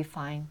strength. You'll be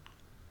fine.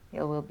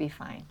 You will be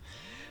fine.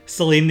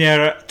 Celine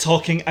there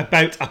talking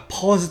about a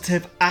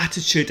positive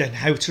attitude and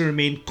how to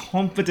remain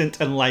confident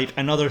in life.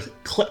 Another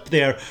clip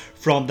there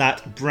from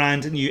that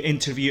brand new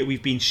interview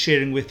we've been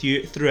sharing with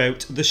you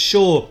throughout the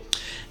show.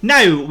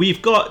 Now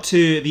we've got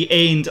to the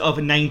end of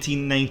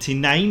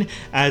 1999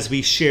 as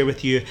we share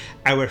with you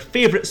our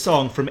favourite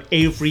song from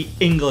every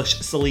English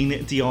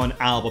Celine Dion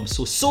album.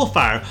 So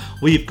far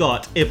we've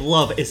got If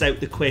Love Is Out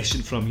the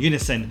Question from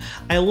Unison,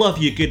 I Love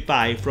You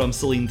Goodbye from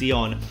Celine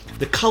Dion,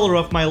 The Colour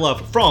of My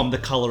Love from The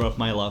Colour of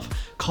My Love,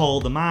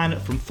 Call the Man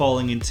from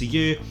Falling Into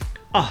You,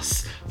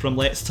 Us from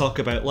Let's Talk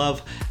About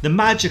Love, The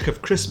Magic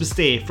of Christmas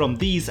Day from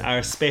These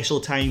Are Special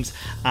Times,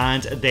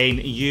 and then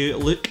You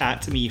Look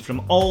At Me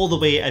from All the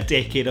Way a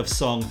Decade of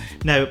Song.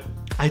 Now,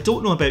 I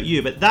don't know about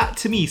you, but that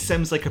to me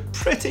sounds like a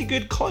pretty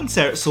good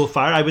concert so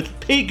far. I would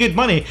pay good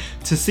money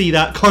to see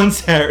that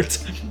concert.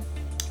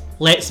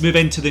 Let's move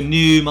into the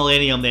new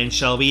millennium then,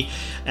 shall we?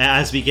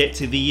 As we get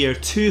to the year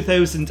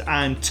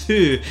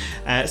 2002,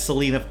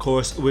 Celine, of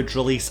course, would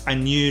release A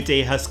New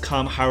Day Has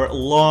Come, her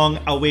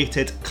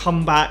long-awaited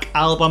comeback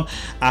album,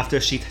 after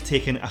she'd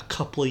taken a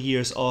couple of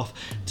years off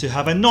to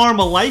have a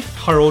normal life,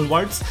 her own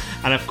words,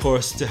 and of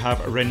course to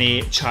have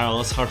Renee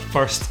Charles, her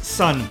first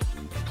son.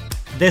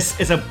 This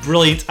is a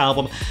brilliant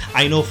album.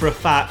 I know for a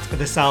fact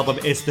this album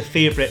is the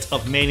favourite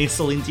of many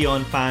Celine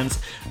Dion fans.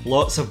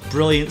 Lots of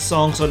brilliant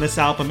songs on this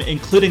album,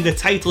 including the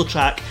title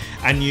track,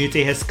 A New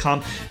Day Has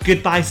Come.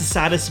 Goodbye's the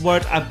Saddest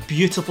Word, a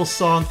beautiful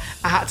song.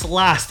 At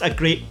Last, a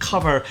great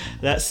cover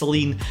that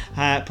Celine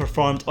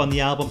performed on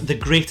the album. The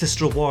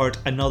Greatest Reward,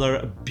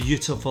 another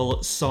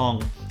beautiful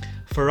song.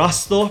 For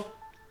us though,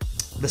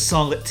 the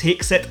song that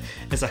takes it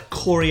is a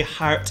Corey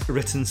Hart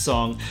written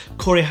song.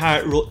 Corey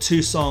Hart wrote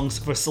 2 songs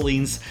for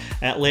Celine's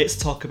Let's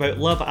Talk About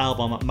Love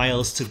album,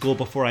 Miles to Go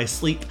Before I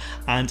Sleep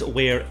and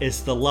Where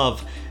Is the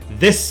Love.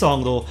 This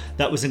song though,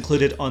 that was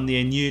included on the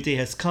A New Day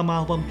Has Come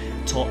album,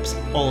 tops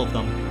all of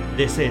them.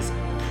 This is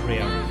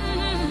Prayer.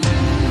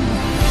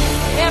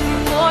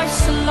 Every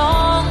voice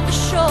along the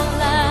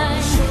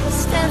shoreline,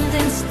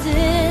 standing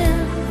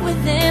still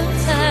within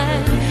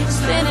time,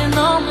 spinning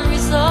on the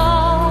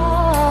resolve.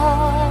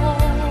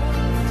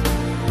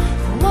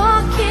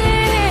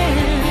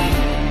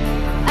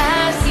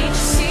 As each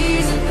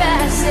season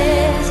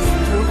passes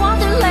through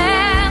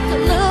wonderland,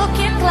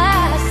 looking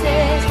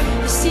glasses,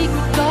 the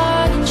secret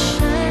garden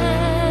shines.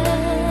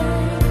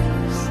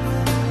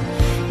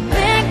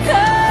 There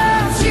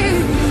comes you,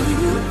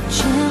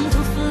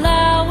 gentle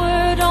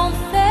flower, don't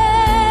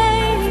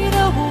fade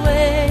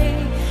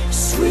away,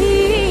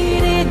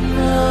 sweet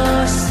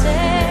innocence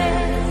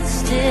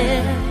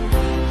still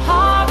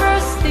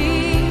harbors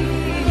thee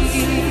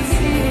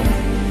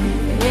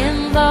in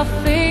the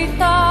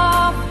faith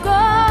of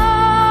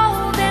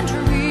golden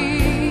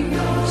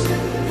dreams,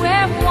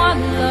 where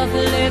one love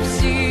lives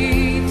eternally.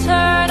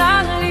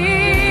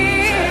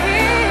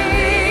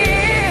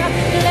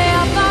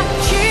 Let the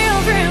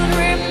children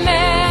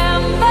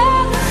remember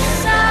the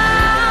sound.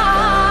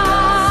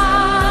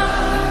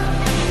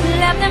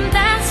 Let them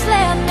dance,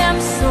 let them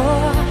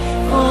soar,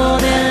 for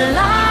their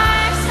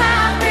lives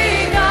have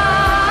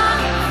begun.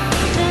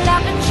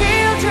 Let the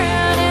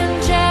children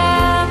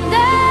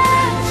engender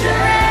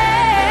train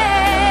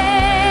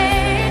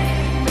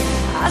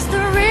as the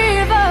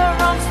river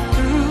runs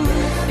through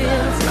the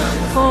fields,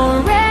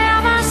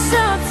 forever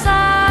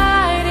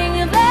subsiding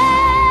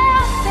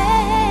their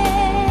faith.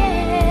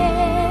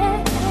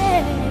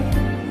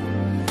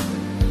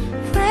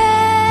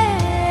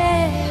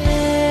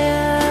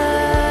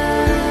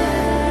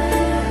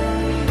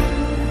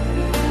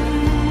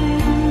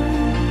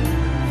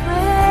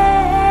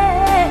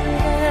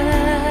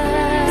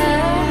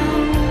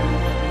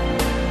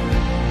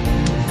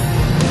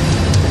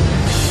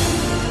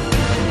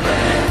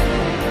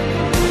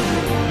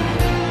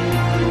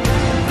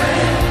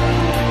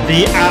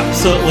 The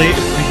absolutely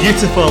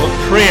beautiful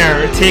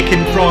Prayer,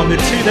 taken from the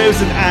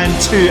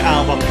 2002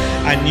 album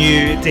A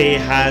New Day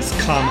Has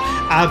Come.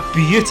 A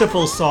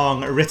beautiful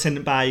song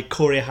written by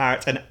Corey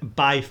Hart and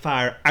by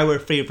far our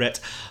favourite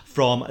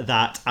from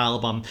that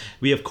album.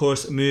 We of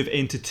course move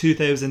into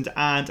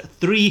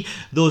 2003.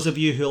 Those of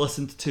you who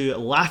listened to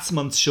last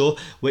month's show,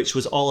 which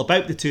was all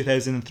about the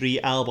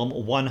 2003 album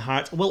One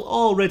Heart, will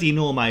already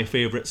know my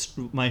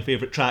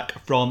favourite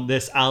track from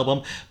this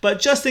album. But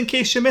just in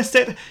case you missed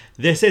it,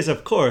 this is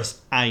of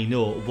course I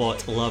Know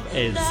What Love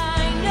Is.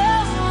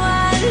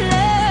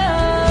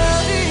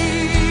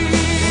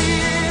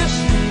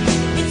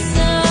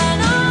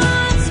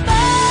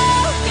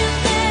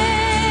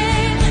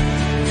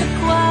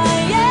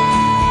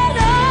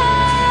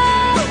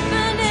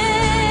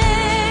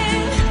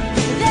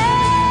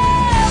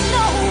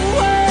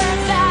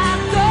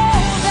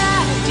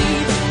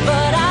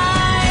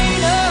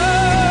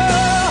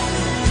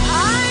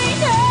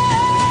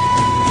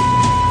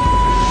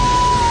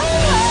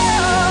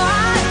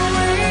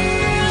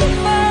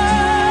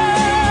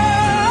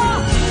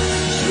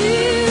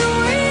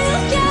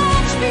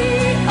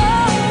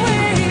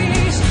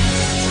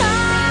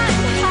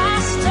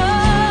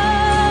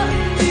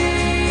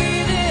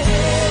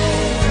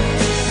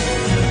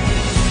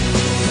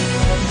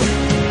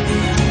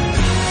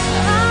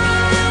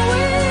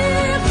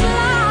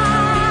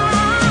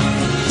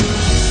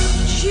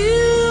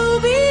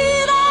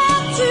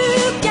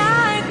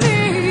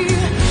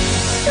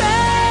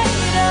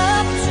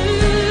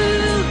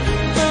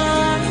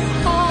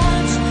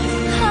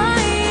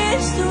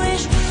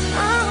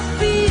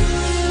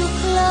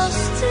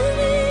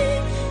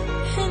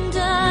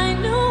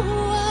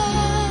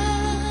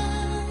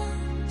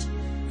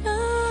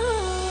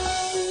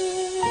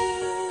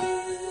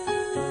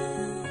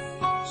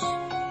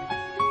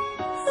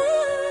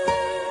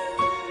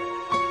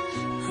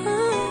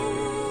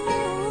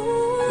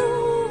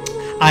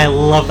 I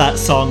love that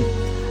song.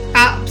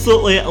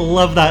 Absolutely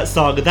love that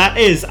song. That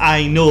is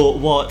I Know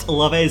What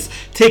Love Is,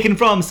 taken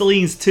from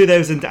Celine's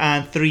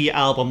 2003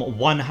 album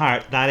One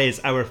Heart. That is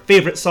our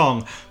favourite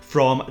song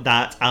from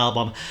that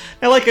album.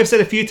 Now, like I've said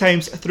a few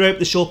times throughout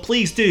the show,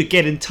 please do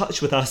get in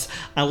touch with us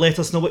and let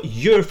us know what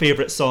your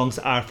favourite songs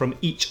are from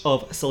each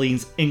of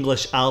Celine's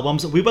English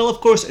albums. We will, of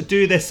course,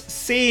 do this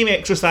same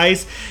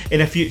exercise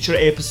in a future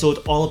episode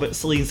all about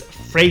Celine's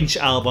French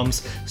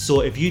albums. So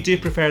if you do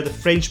prefer the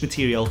French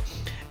material,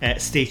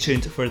 stay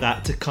tuned for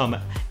that to come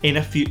in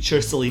a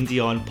future Celine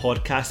Dion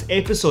podcast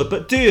episode.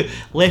 But do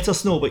let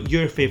us know what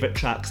your favourite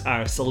tracks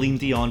are. Celine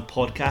Dion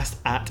Podcast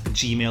at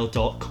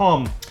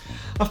gmail.com.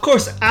 Of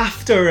course,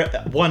 after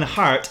One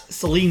Heart,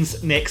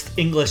 Celine's next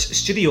English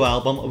studio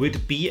album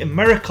would be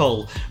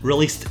Miracle,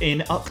 released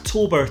in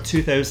October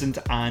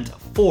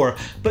 2004.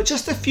 But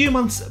just a few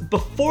months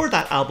before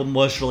that album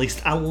was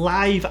released, a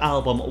live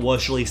album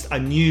was released, A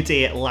New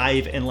Day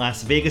live in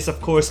Las Vegas,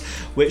 of course,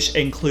 which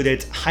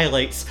included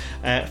highlights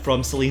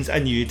from Celine's A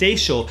New Day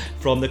show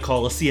from the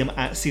Coliseum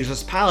at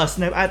Caesar's Palace.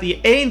 Now, at the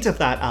end of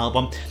that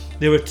album,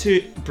 there were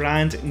two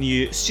brand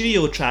new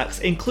studio tracks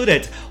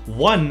included.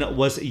 One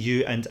was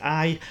You and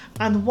I,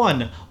 and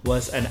one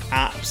was an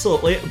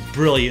absolutely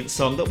brilliant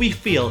song that we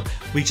feel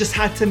we just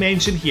had to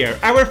mention here.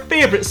 Our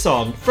favourite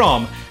song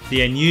from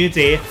the A New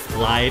Day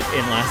Live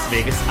in Las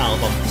Vegas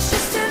album. It's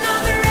just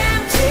another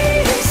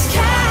empty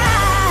sky.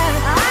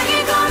 I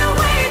ain't gonna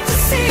wait to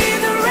see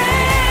the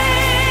rain.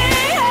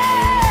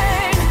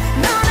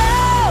 No,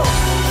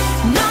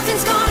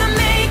 nothing's gonna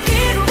make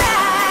it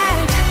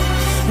right.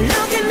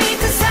 Look at me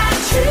 'cause I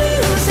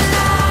choose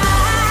life.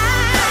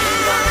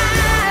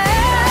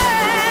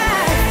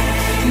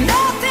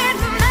 Nothing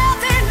will know.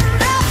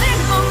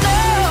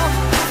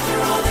 After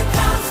all the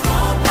clouds go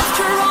by.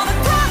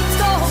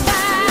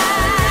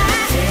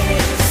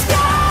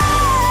 Sky.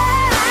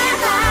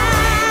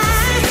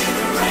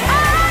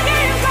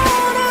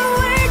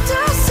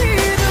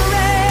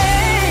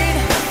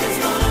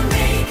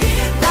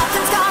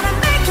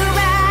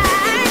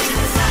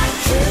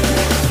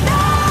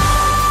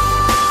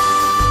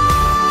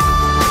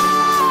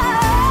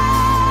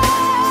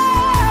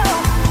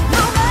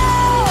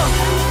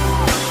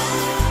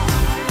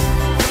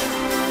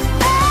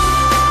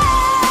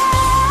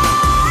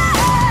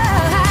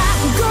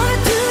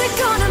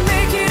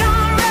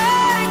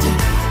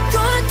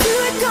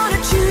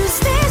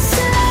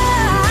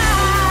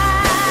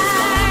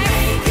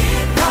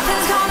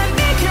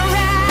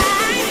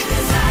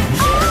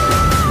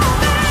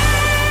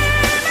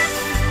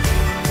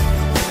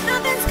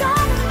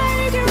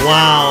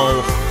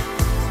 Wow.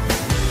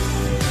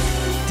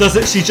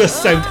 Doesn't she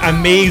just sound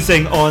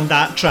amazing on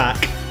that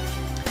track?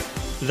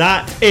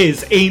 That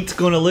is Ain't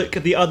Gonna Look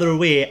the Other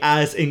Way,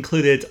 as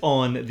included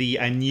on the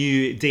A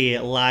New Day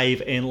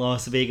Live in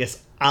Las Vegas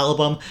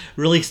album,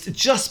 released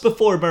just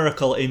before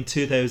Miracle in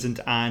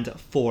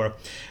 2004.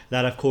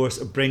 That, of course,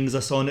 brings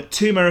us on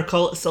to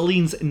Miracle,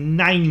 Celine's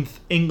 9th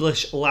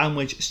English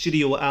language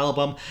studio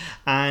album.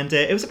 And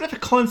it was a bit of a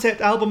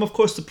concept album, of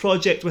course, the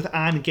project with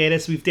Anne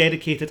Geddes. We've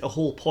dedicated a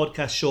whole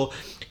podcast show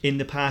in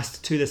the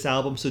past to this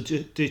album, so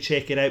do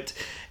check it out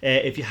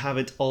if you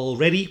haven't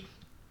already.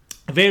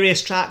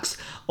 Various tracks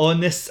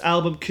on this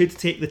album could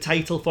take the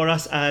title for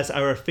us as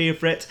our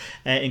favourite,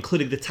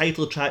 including the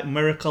title track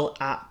Miracle.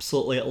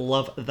 Absolutely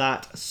love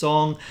that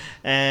song.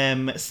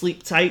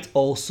 Sleep Tight,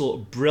 also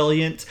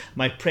brilliant.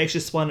 My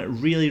Precious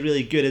One, really,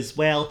 really good as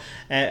well.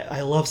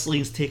 I love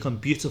Celine's take on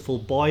Beautiful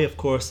Boy, of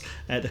course,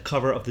 the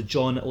cover of the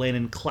John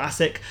Lennon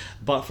classic.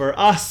 But for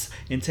us,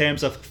 in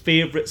terms of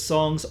favourite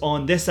songs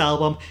on this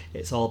album,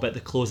 it's all about the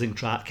closing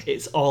track.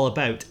 It's all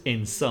about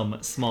In Some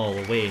Small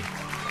Way.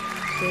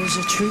 There's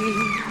a tree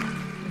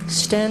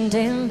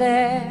standing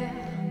there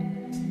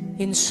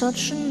in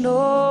such an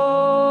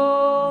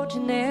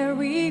ordinary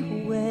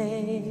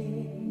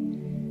way,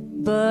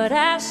 but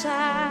as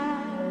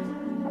I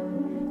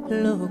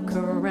look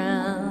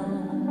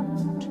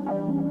around,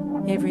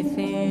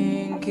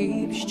 everything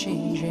keeps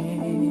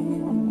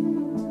changing.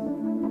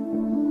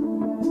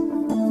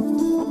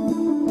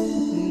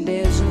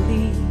 There's a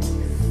leaf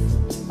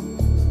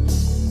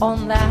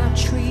on that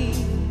tree,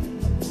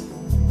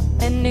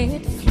 and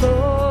it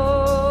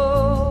floats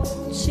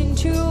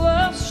into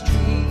a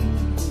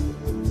stream,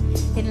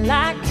 and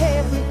like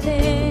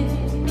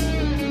everything,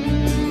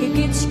 it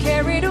gets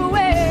carried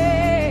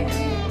away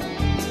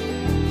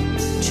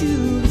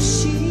to the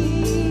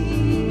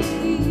sea.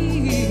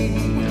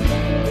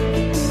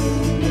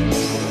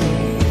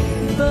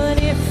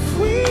 But if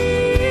we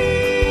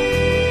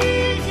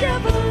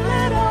ever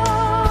let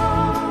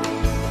all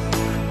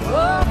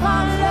of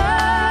our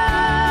love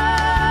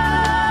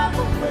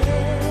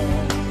away,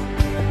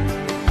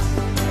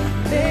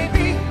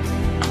 baby,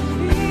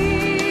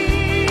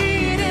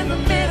 meet in the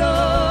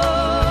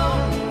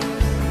middle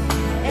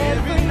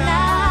every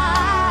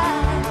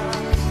night,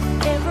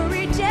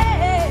 every day.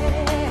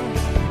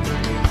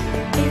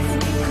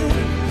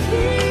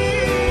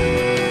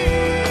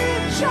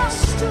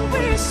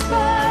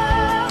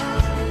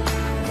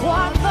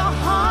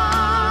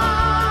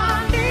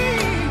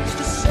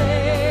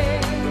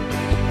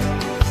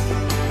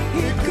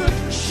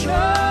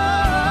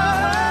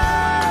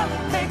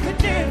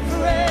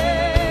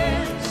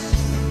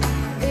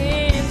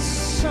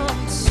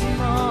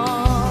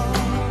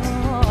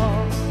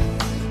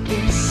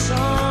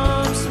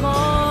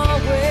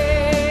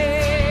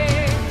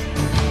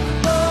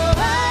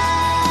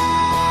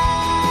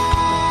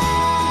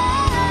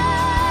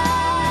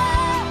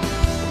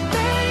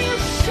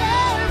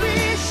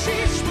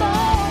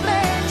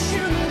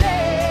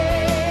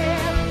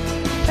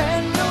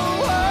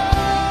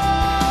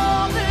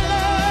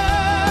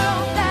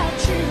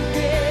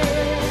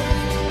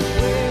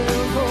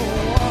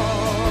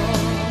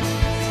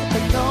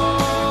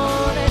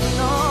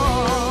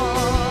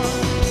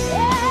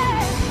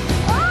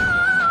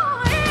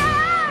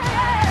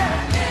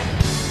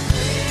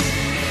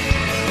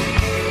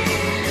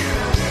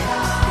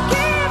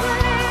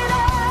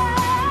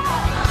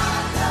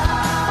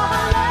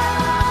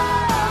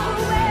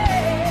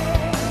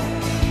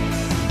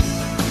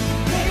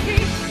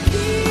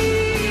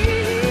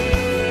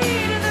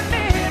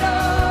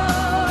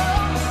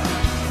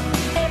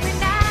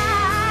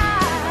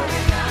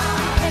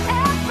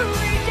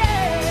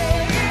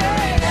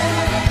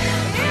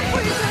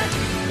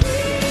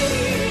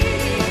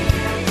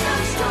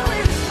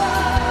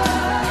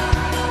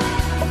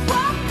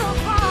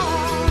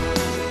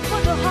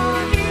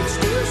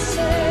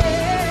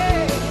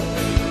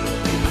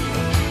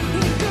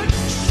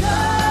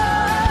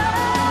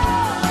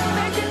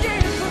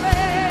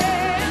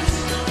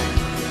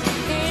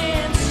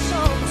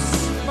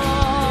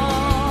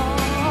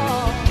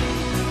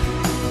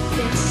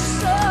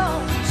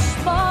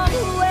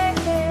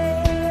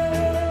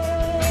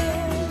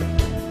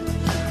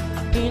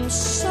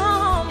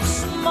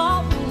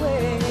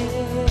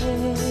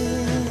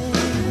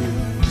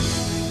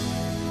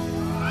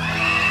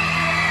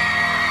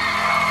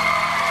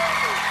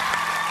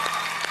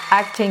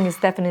 acting is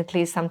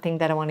definitely something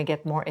that I want to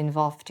get more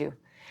involved to.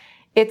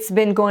 It's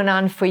been going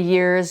on for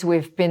years.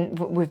 We've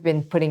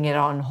been putting it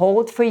on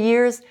hold for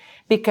years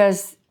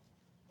because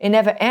it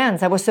never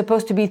ends. I was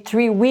supposed to be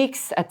 3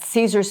 weeks at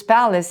Caesar's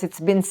Palace. It's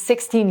been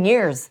 16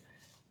 years.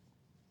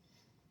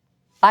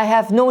 I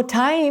have no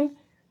time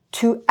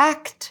to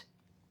act.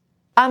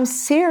 I'm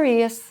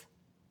serious.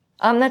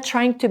 I'm not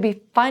trying to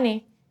be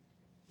funny,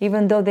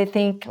 even though they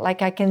think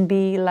like I can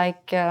be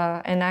like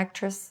an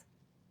actress.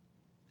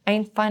 I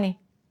ain't funny.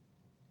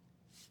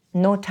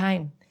 No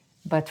time,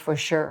 but for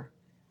sure,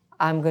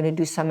 I'm going to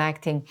do some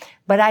acting.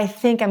 But I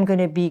think I'm going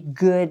to be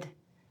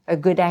a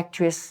good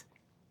actress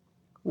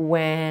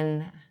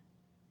when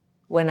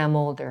I'm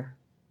older.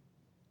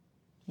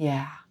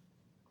 Yeah.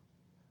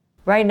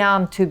 Right now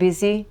I'm too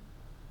busy,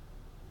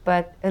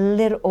 but a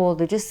little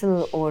older, just a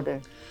little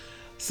older.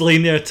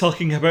 Celine there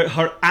talking about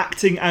her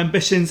acting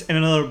ambitions in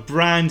another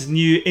brand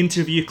new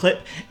interview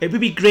clip. It would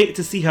be great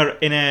to see her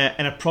in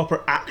a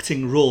proper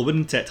acting role,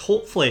 wouldn't it?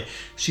 Hopefully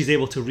she's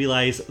able to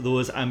realise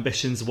those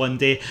ambitions one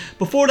day.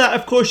 Before that,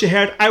 of course, you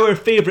heard our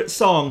favourite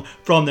song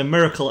from the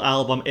Miracle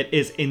album. It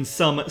is In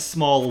Some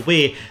Small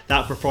Way.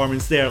 That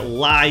performance there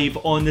live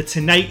on The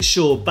Tonight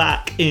Show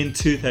back in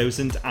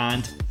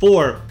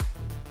 2004.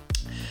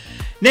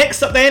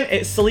 Next up then,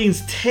 it's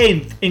Celine's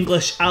 10th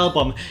English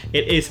album.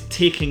 It is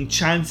Taking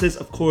Chances,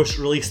 of course,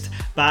 released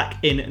back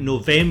in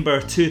November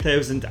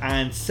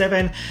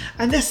 2007.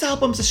 And this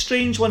album's a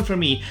strange one for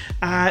me.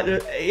 I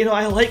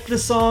like the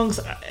songs.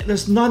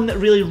 There's none that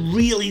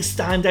really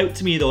stand out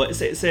to me though.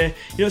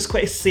 It's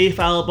quite a safe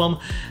album.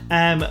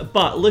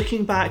 But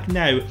looking back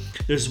now,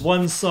 there's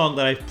one song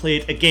that I've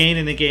played again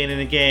and again and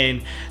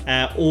again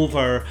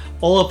over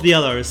all of the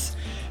others.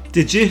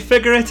 Did you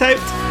figure it out?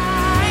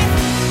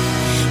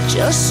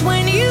 Just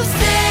when you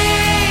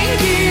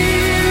think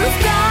you've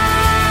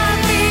got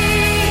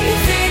me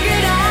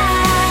figured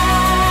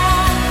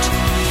out,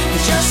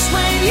 just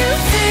when you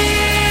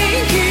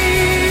think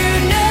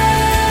you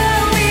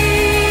know me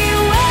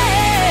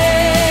well,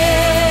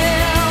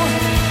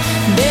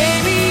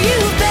 baby, you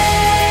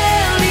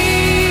barely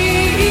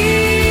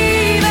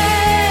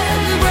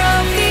even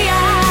broke the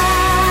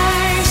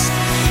ice.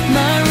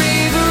 My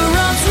river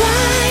runs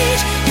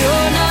wide,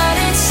 you're not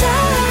in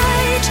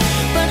sight,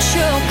 but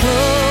you're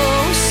close.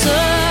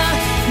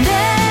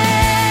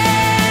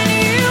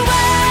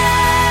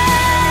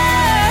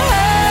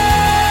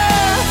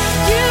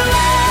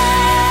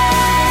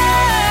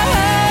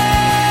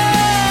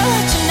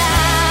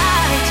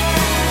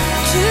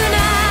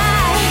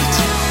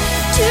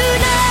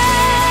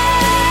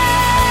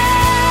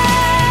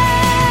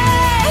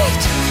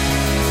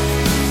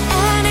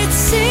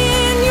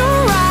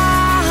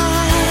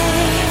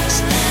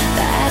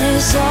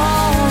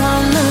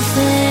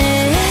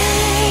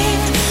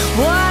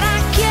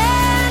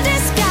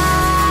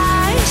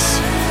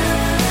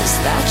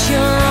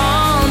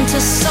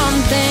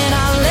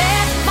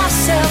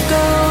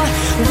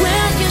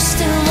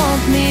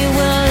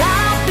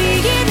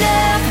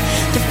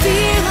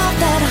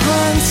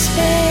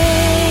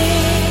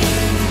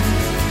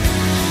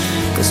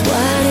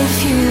 What if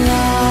you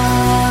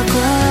walk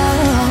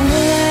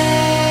away?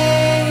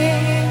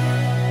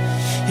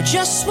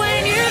 Just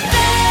when you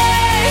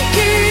think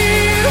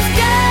you've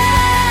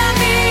got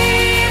me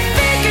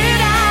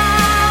figured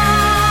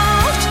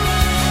out,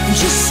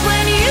 just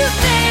when you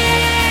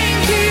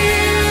think you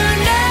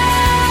know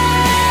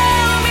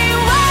me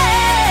well,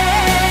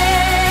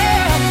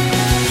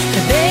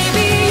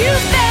 baby, you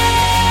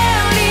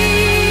barely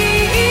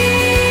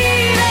even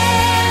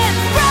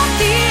broke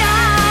the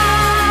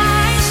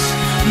ice.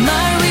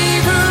 My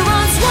river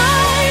runs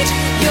wide,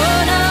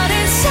 you're not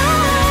in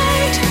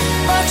sight,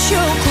 but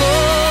you're closer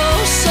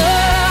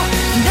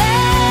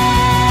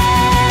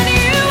than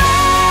you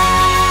are.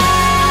 You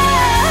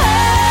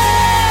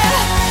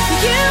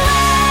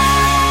are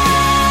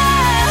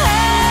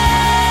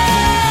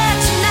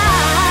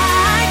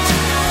tonight, tonight,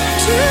 tonight.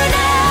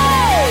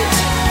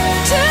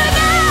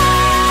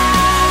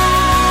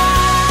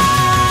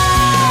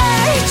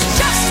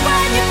 Just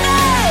when you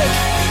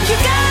think you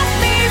got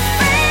me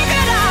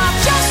figured out,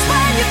 just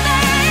when you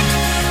think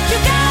you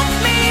got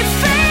me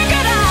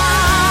figured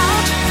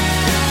out,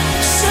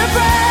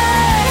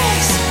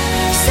 surprise,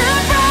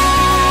 surprise.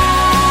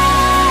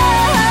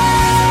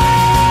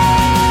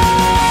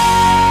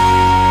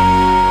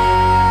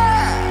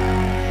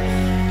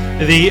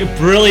 The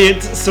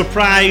brilliant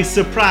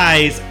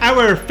Surprise,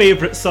 our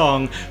favourite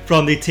song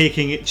from the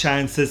Taking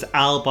Chances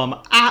album.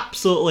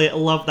 Absolutely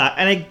love that.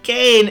 And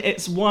again,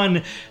 it's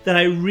one that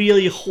I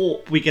really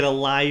hope we get a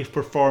live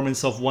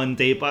performance of one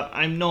day, but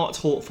I'm not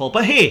hopeful.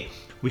 But hey,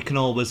 we can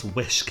always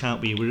wish, can't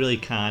we? We really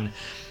can.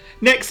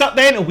 Next up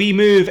then, we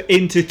move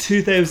into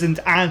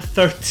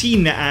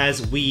 2013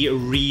 as we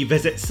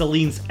revisit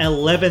Celine's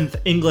 11th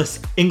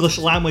English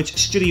language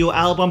studio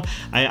album.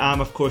 I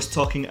am of course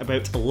talking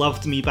about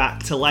Loved Me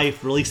Back to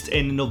Life, released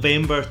in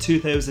November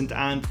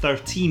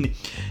 2013.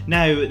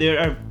 Now,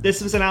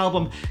 this was an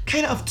album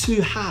kind of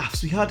two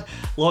halves. We had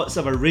lots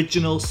of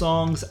original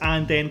songs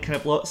and then kind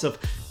of lots of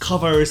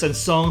covers and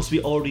songs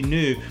we already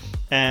knew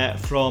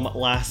from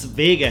Las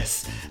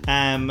Vegas.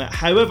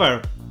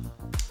 However,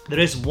 there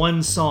is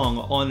one song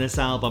on this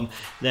album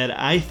that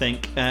I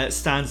think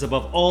stands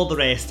above all the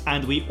rest,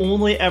 and we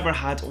only ever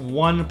had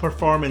one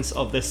performance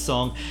of this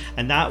song,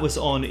 and that was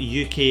on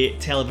UK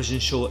television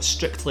show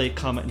Strictly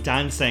Come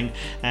Dancing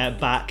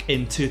back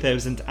in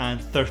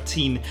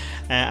 2013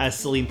 as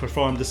Celine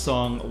performed the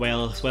song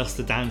whilst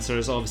the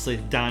dancers obviously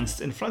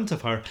danced in front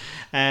of her.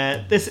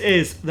 This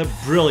is the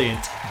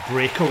brilliant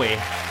Breakaway.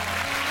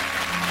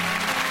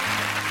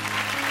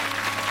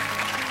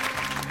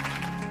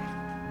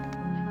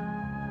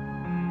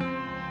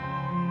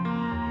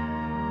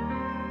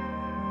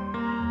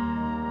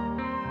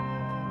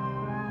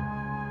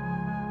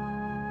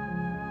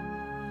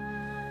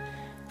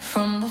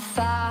 From the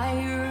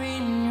fire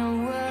in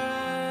your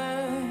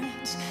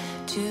words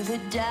to the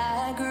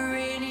dagger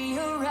in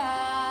your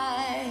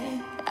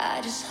eye, I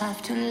just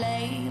have to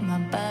lay my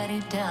body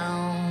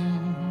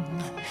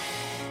down.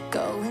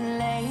 Go and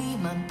lay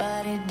my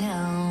body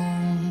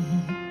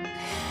down.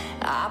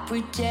 I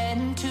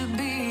pretend to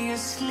be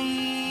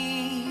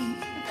asleep,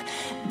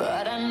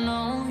 but I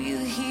know you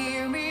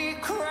hear me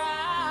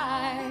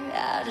cry.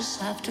 I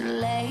just have to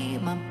lay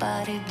my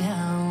body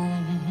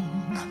down.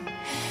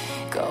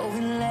 Go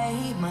and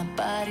lay my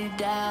body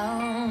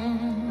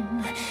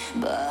down.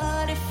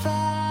 But if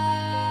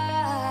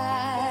I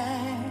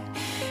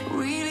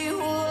really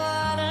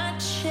wanna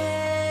change,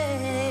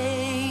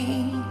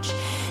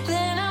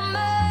 then I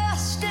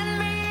must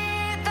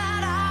admit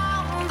that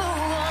I'm the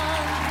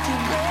one to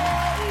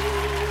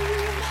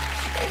blame.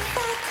 If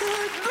I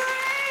could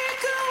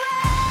break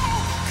away,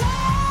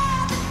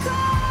 cut the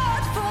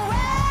cord for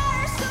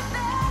worse or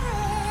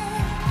better.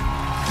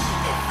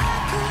 If I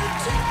could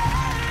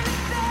turn the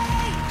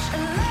page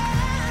and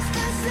last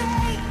and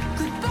say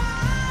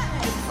goodbye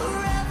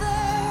forever.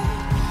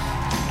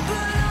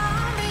 But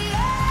on the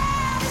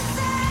other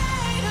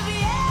side of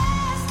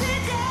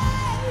yesterday,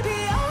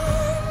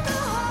 beyond the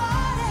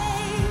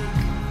heartache,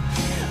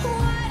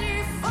 what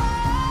if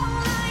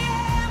all I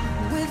am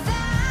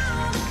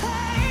without the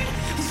pain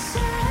is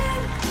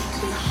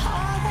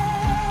empty-hearted?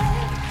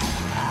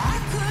 I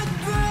could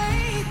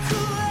break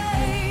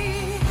away.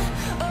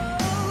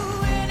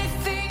 Oh,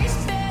 anything is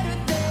better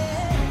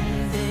than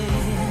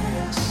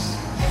this.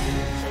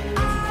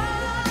 I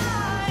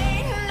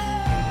know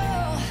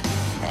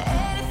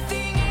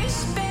anything is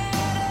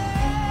better.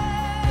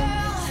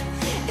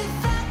 If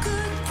I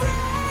could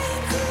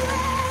break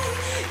away,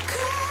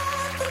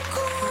 cut the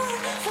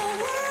cord for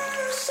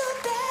worse or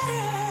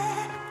better.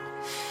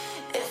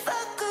 If I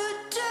could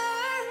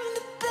turn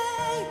the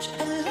page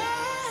at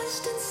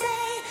last and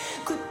say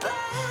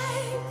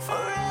goodbye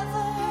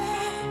forever.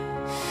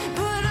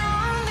 But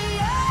on the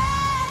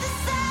other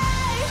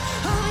side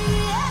of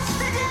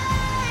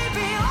yesterday,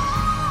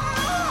 beyond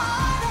the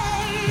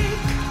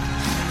heartache,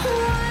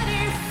 what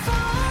if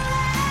all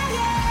I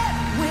am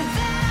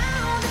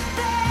without the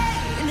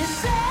pain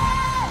is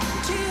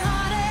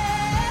empty-hearted?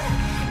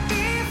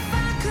 If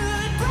I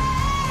could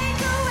break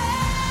away,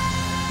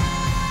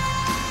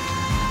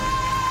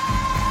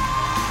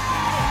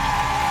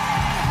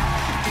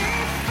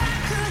 if I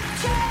could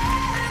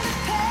turn the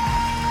page.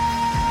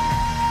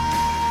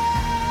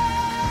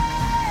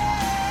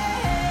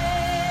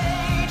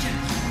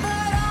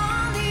 But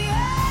on the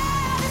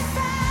other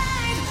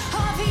side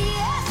of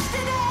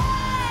yesterday,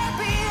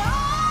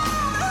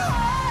 beyond the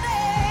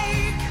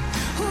heartache,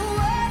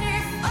 what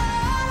if all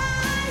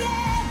I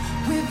am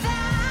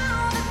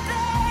without the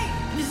pain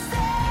is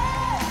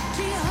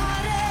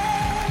empty-hearted?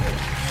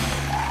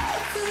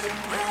 I could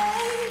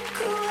break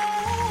away.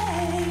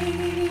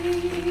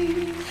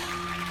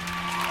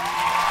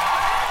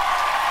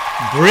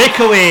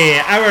 Breakaway,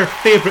 our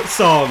favourite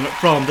song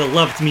from the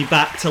Loved Me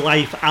Back to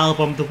Life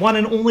album, the one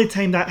and only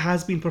time that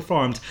has been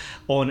performed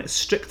on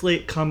Strictly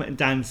Come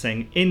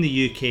Dancing in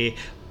the UK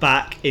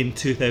back in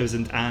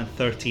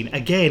 2013.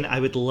 Again, I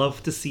would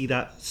love to see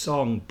that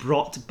song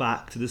brought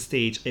back to the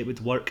stage. It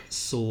would work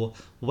so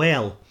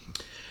well.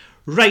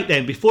 Right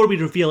then, before we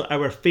reveal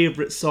our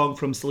favourite song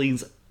from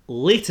Celine's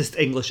latest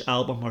English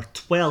album, her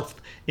 12th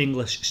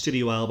English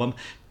studio album,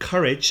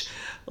 Courage,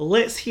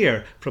 let's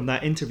hear from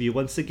that interview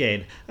once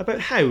again about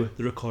how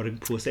the recording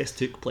process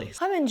took place.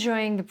 I'm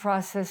enjoying the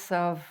process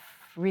of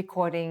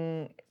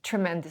recording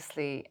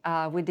tremendously.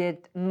 We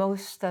did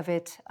most of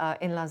it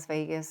in Las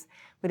Vegas.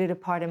 We did a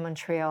part in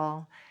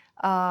Montreal.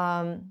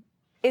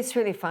 It's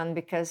really fun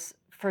because,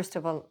 first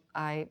of all,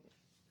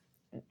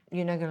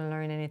 you're not going to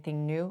learn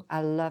anything new.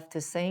 I love to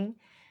sing.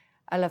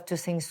 I love to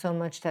sing so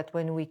much that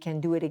when we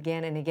can do it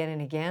again and again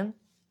and again,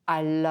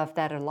 I love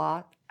that a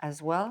lot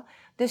as well.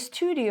 The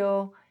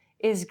studio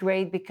is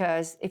great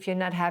because if you're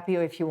not happy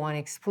or if you want to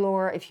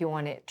explore, if you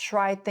want to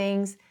try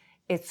things,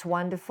 it's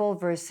wonderful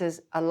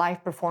versus a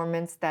live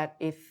performance that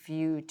if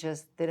you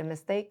just did a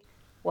mistake,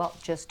 well,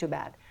 just too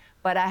bad.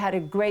 But I had a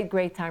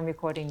great time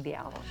recording the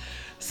album.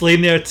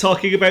 Celine there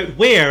talking about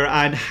where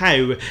and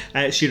how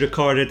she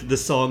recorded the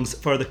songs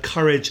for the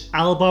Courage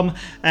album.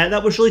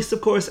 That was released,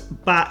 of course,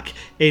 back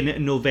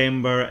in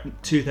November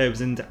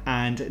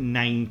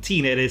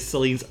 2019. It is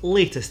Celine's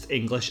latest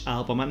English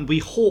album, and we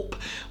hope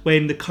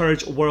when the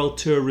Courage World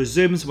Tour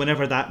resumes,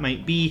 whenever that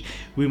might be,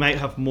 we might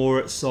have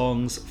more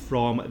songs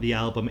from the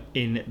album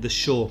in the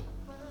show.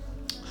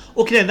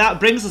 Okay, then that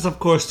brings us, of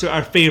course, to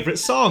our favourite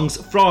songs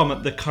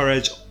from the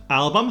Courage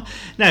album.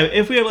 Now,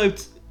 if we're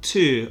allowed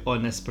two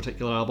on this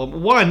particular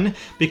album, one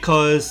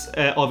because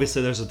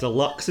obviously there's a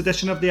deluxe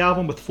edition of the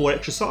album with 4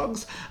 extra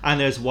songs, and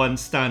there's one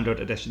standard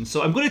edition.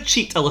 So I'm going to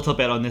cheat a little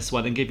bit on this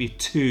one and give you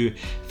 2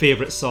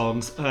 favourite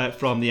songs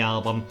from the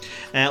album.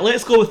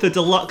 Let's go with the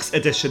deluxe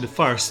edition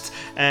first.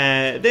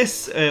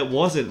 This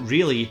wasn't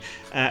really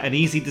an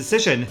easy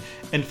decision.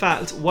 In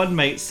fact, one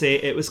might say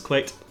it was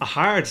quite a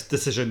hard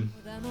decision.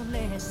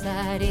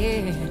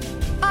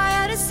 I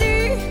had to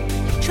see,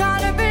 try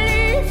to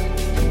believe.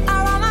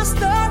 I write my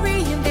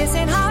story, and this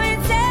ain't how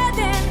it's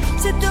ending.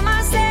 Said to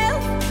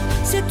myself,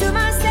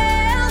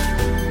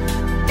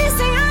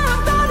 this ain't how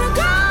I'm gonna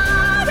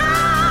go down.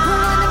 When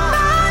the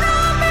bottom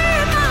hit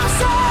my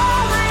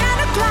soul,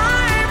 I had to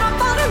climb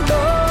up on the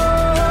door.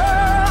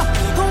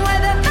 When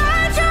the night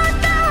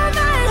shut down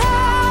my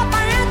hope,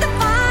 I had to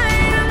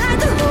find a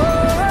light to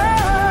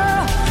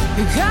hold.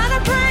 You gotta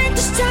break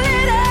just a little.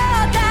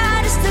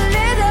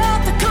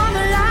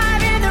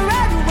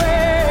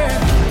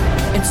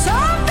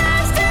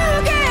 Sometimes to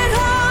get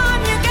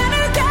home, you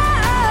gotta go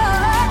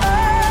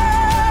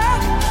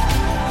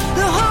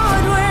the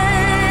hard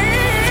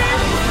way. I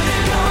wanna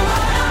know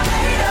what I'm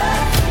made of.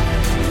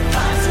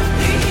 Find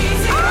something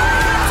easy.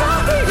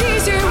 Something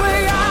easy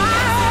way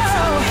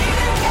out.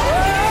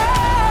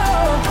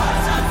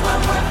 What's up for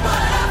what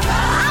I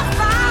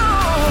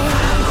found?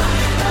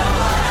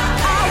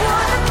 I wanna know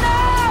what I'm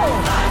made of.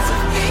 Find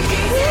something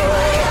easy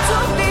way out.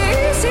 Something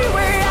easy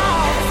way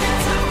out.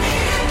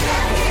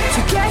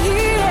 To get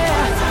here.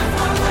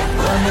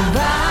 When the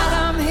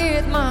bottom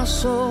hit my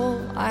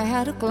soul, I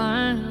had to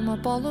climb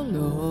up all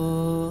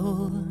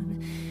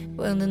alone.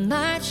 When the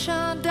night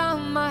shut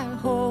down my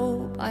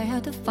hope, I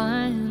had to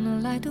find a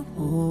light to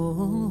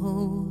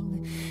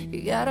hold.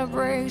 You gotta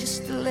break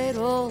just a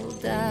little,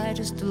 die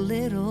just a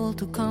little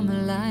to come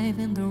alive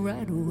in the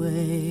right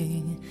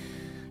way.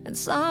 And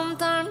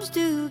sometimes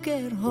to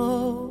get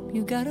hope,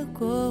 you gotta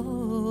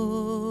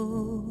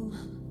go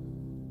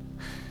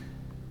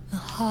the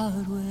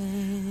hard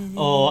way.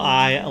 Oh,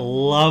 I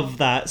love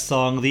that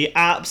song. The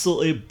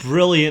absolutely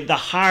brilliant The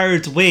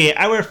Hard Way,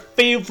 our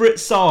favourite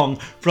song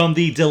from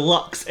the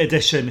deluxe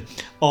edition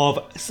of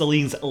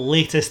Celine's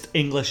latest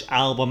English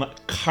album,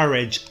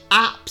 Courage.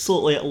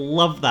 Absolutely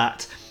love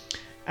that.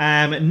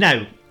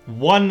 Now,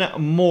 one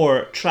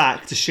more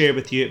track to share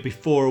with you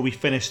before we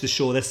finish the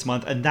show this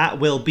month, and that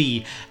will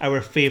be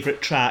our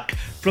favourite track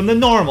from the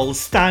normal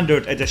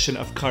standard edition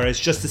of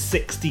Courage, just the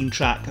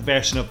 16-track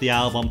version of the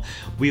album.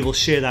 We will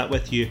share that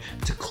with you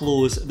to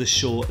close the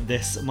show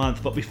this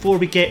month. But before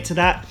we get to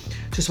that,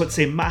 just want to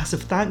say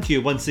massive thank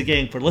you once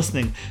again for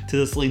listening to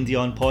the Celine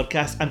Dion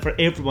podcast, and for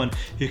everyone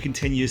who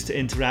continues to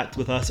interact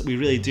with us. We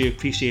really do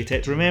appreciate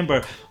it.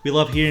 Remember, we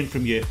love hearing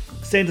from you.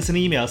 Send us an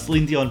email,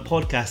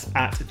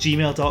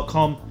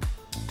 celinedionpodcast@gmail.com.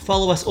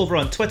 Follow us over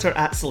on Twitter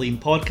at Celine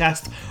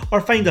Podcast,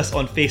 or find us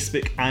on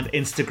Facebook and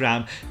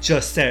Instagram.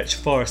 Just search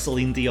for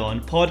Celine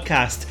Dion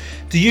Podcast.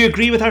 Do you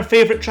agree with our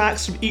favourite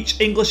tracks from each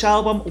English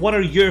album? What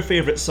are your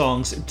favourite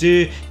songs?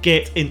 Do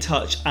get in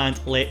touch and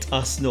let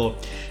us know.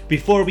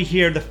 Before we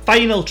hear the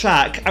final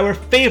track, our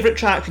favourite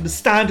track from the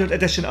standard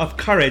edition of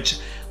Courage,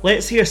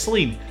 let's hear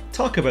Celine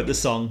talk about the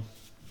song.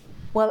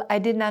 Well, I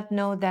did not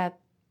know that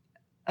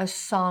a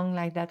song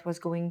like that was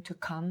going to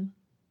come.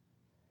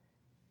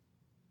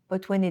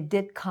 But when it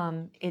did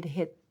come, it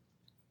hit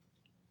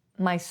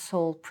my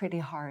soul pretty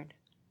hard.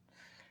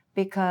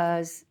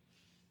 Because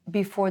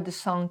before the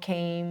song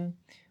came,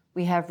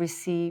 we have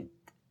received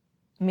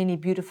many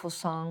beautiful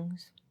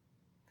songs.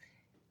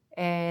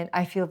 And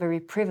I feel very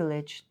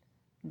privileged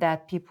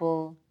that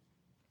people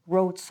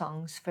wrote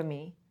songs for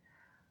me.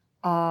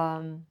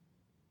 But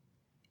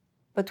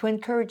when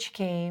Courage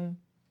came,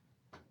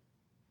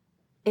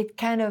 it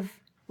kind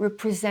of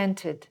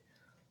represented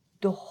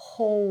the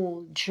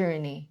whole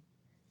journey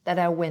that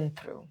I went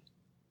through,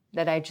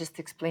 that I just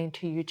explained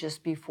to you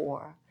just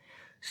before.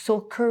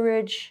 So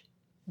Courage,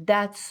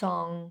 that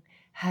song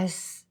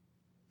has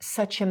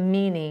such a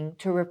meaning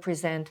to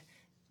represent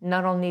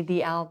not only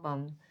the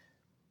album,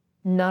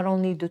 not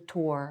only the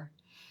tour,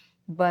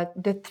 but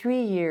the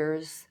 3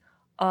 years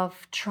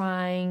of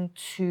trying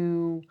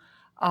to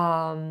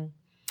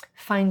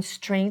find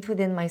strength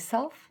within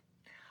myself,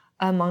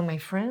 among my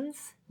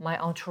friends, my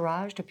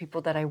entourage, the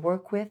people that I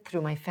work with,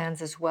 through my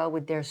fans as well,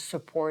 with their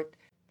support.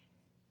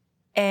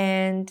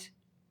 And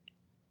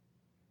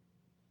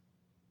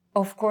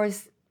of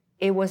course,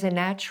 it was a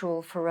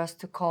natural for us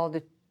to call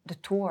the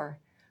tour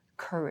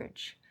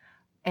Courage.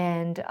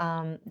 And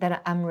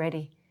that I'm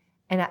ready.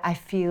 And I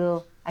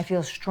feel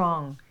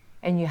strong.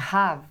 And you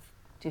have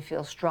to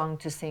feel strong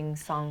to sing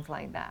songs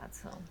like that.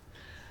 So.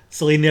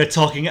 Celine there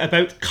talking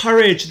about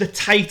Courage, the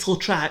title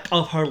track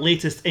of her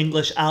latest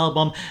English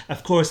album.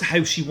 Of course,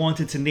 how she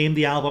wanted to name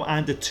the album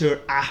and the tour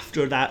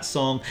after that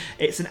song.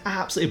 It's an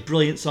absolutely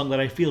brilliant song that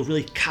I feel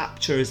really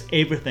captures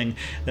everything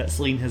that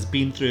Celine has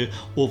been through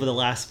over the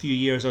last few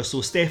years or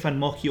so. Stefan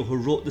Mocchio, who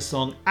wrote the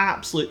song,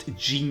 absolute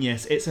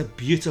genius. It's a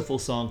beautiful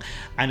song.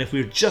 And if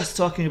we're just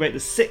talking about the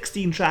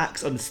 16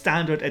 tracks on the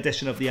standard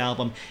edition of the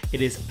album,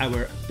 it is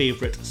our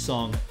favourite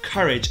song.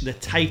 Courage, the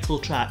title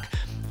track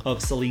of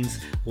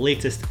Celine's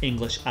latest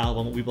English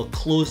album. We will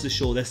close the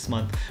show this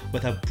month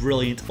with a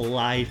brilliant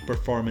live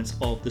performance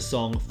of the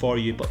song for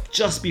you. But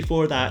just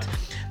before that,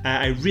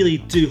 I really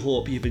do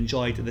hope you've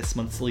enjoyed this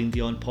month's Celine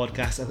Dion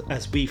podcast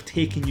as we've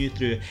taken you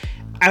through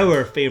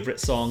our favourite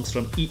songs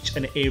from each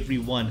and every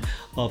one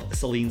of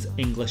Celine's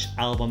English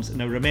albums.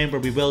 Now remember,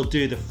 we will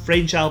do the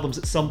French albums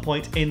at some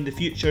point in the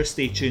future.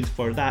 Stay tuned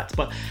for that.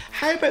 But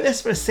how about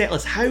this for a set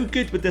list? How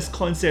good would this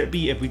concert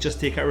be if we just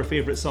take our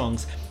favourite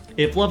songs?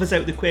 If Love Is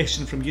Out the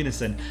Question from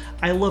Unison,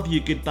 I Love You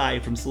Goodbye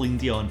from Celine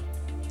Dion,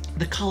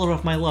 The Colour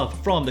of My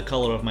Love from The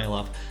Colour of My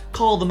Love,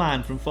 Call the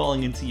Man from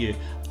Falling Into You,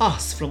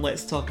 Us from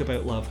Let's Talk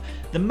About Love,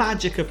 The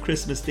Magic of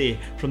Christmas Day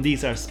from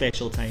These Are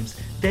Special Times,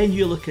 Then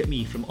You Look at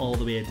Me from All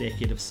the Way a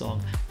Decade of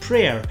Song,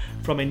 Prayer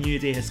from A New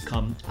Day Has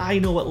Come, I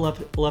Know What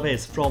Love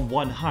Is from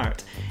One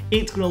Heart,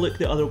 Ain't Gonna Look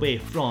the Other Way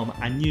from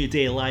A New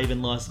Day Live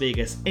in Las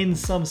Vegas, In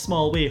Some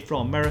Small Way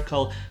from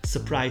Miracle,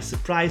 Surprise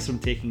Surprise from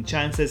Taking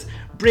Chances,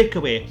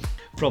 Breakaway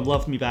from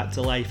Love Me Back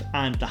to Life,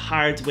 and The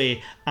Hard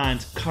Way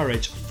and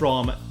Courage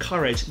from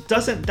Courage.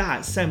 Doesn't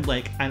that sound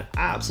like an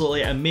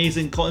absolutely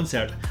amazing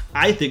concert?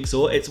 I think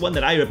so. It's one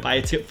that I would buy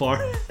a ticket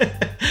for.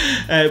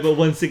 But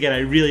once again, I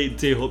really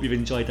do hope you've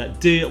enjoyed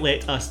that. Do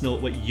let us know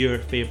what your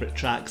favourite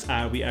tracks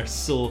are. We are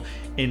so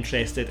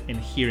interested in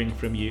hearing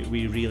from you.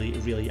 We really,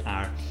 really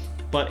are.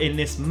 But in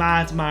this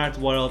mad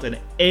world and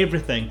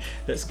everything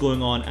that's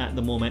going on at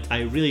the moment,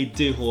 I really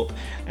do hope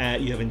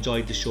you have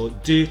enjoyed the show.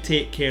 Do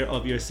take care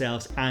of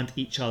yourselves and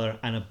each other,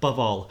 and above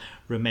all,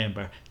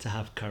 remember to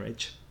have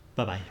courage.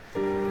 Bye-bye.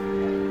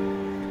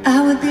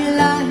 I would be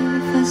lying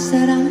if I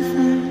said I'm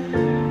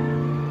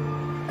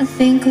fine. I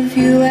think of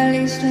you at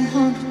least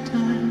 100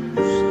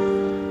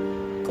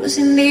 times. 'Cause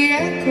in the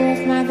echo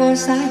of my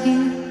voice I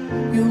hear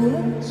your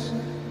words,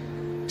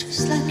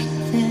 just like you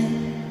did.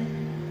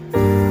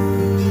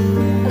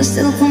 I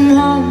still come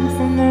home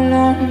from a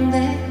long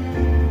day.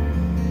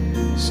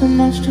 So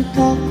much to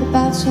talk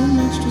about, so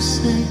much to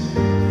say.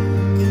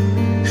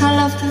 I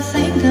love to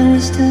think that we're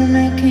still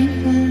making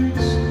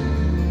plans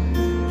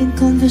in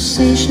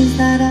conversations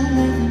that I'll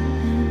never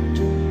end.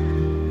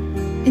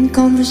 In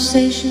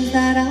conversations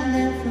that I'll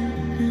never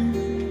end.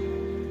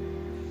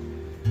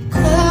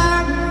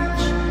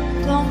 Courage,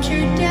 don't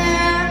you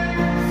dare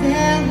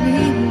fail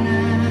me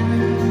now.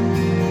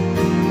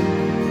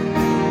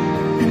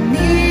 I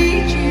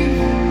need you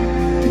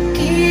to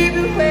keep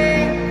away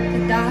the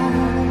doubt.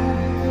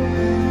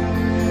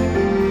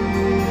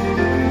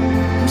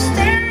 I'm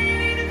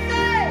staring in the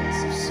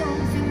face of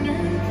something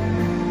new.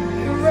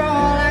 You're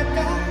all I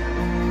got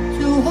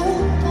to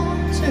hold on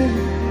to.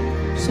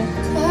 So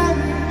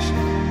courage,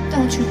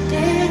 don't you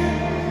dare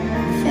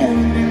fail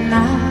me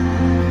now.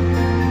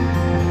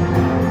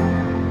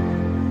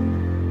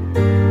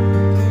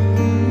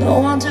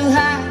 Don't want to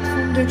hide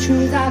from the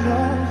truth I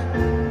love.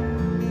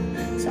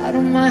 It's out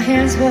of my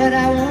hands, but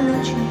I won't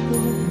let you go.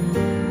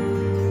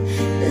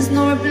 There's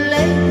no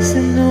place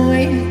and no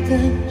way it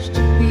does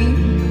to be.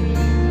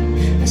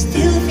 I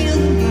still feel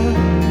the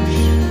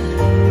rush.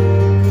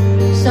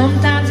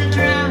 Sometimes it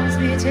drowns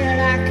me till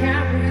I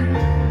can't breathe,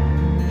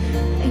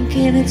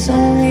 thinking it's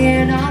only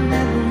in our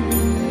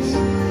memories.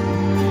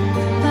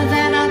 But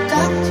then I'll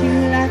talk to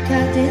you like I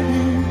did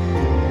then,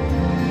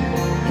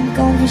 in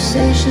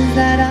conversations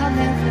that I'll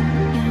never end.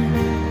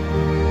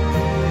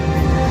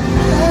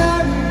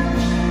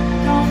 Courage,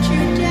 don't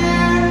you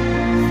dare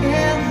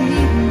fail me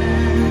now.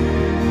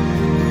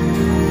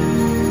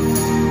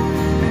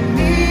 I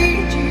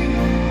need you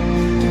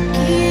to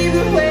keep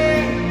away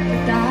the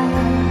doubt.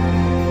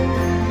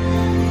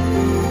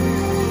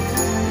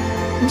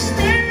 I'm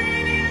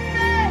staring in the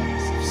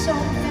face of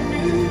something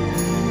new.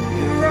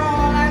 You're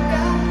all I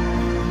got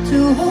to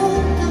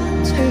hold on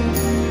to.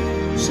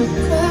 So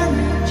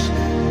courage,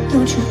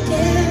 don't you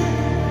dare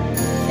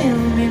fail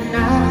me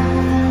now.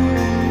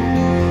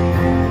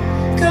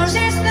 'Cause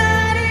it's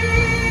not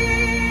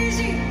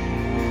easy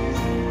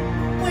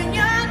when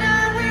you're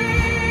not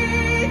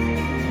with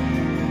me.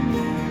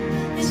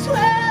 It's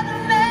where the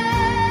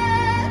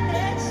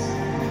madness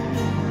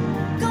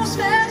goes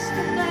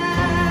faster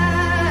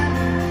now.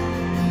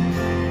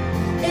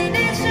 And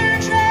it's a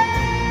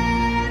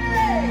train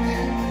wreck,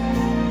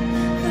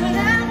 but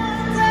I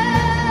won't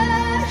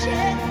crash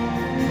it.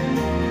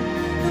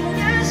 Long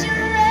as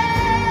you're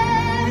ready.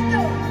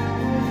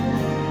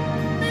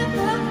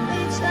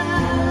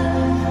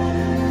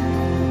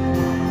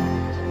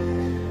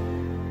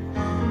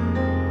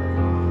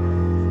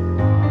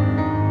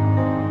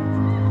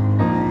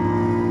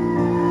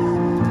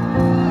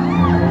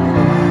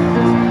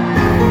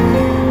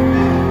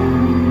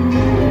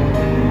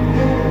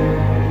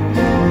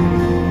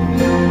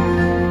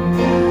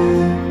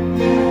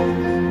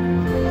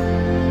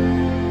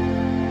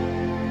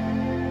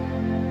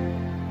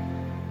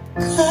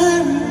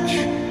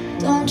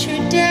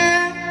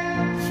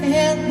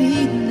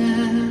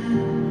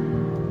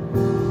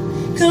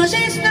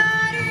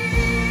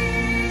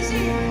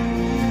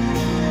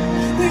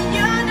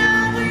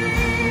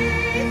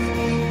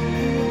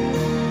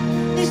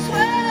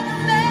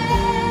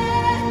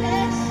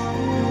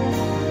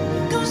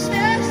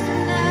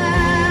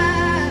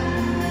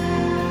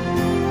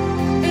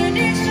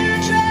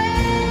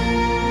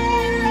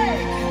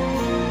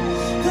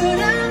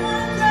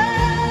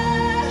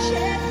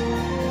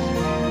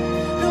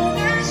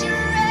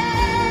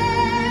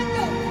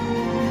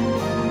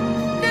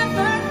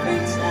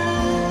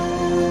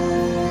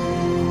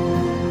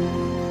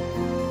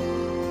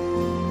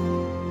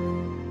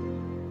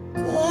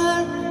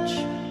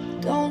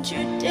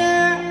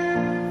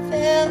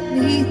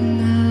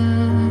 midnight.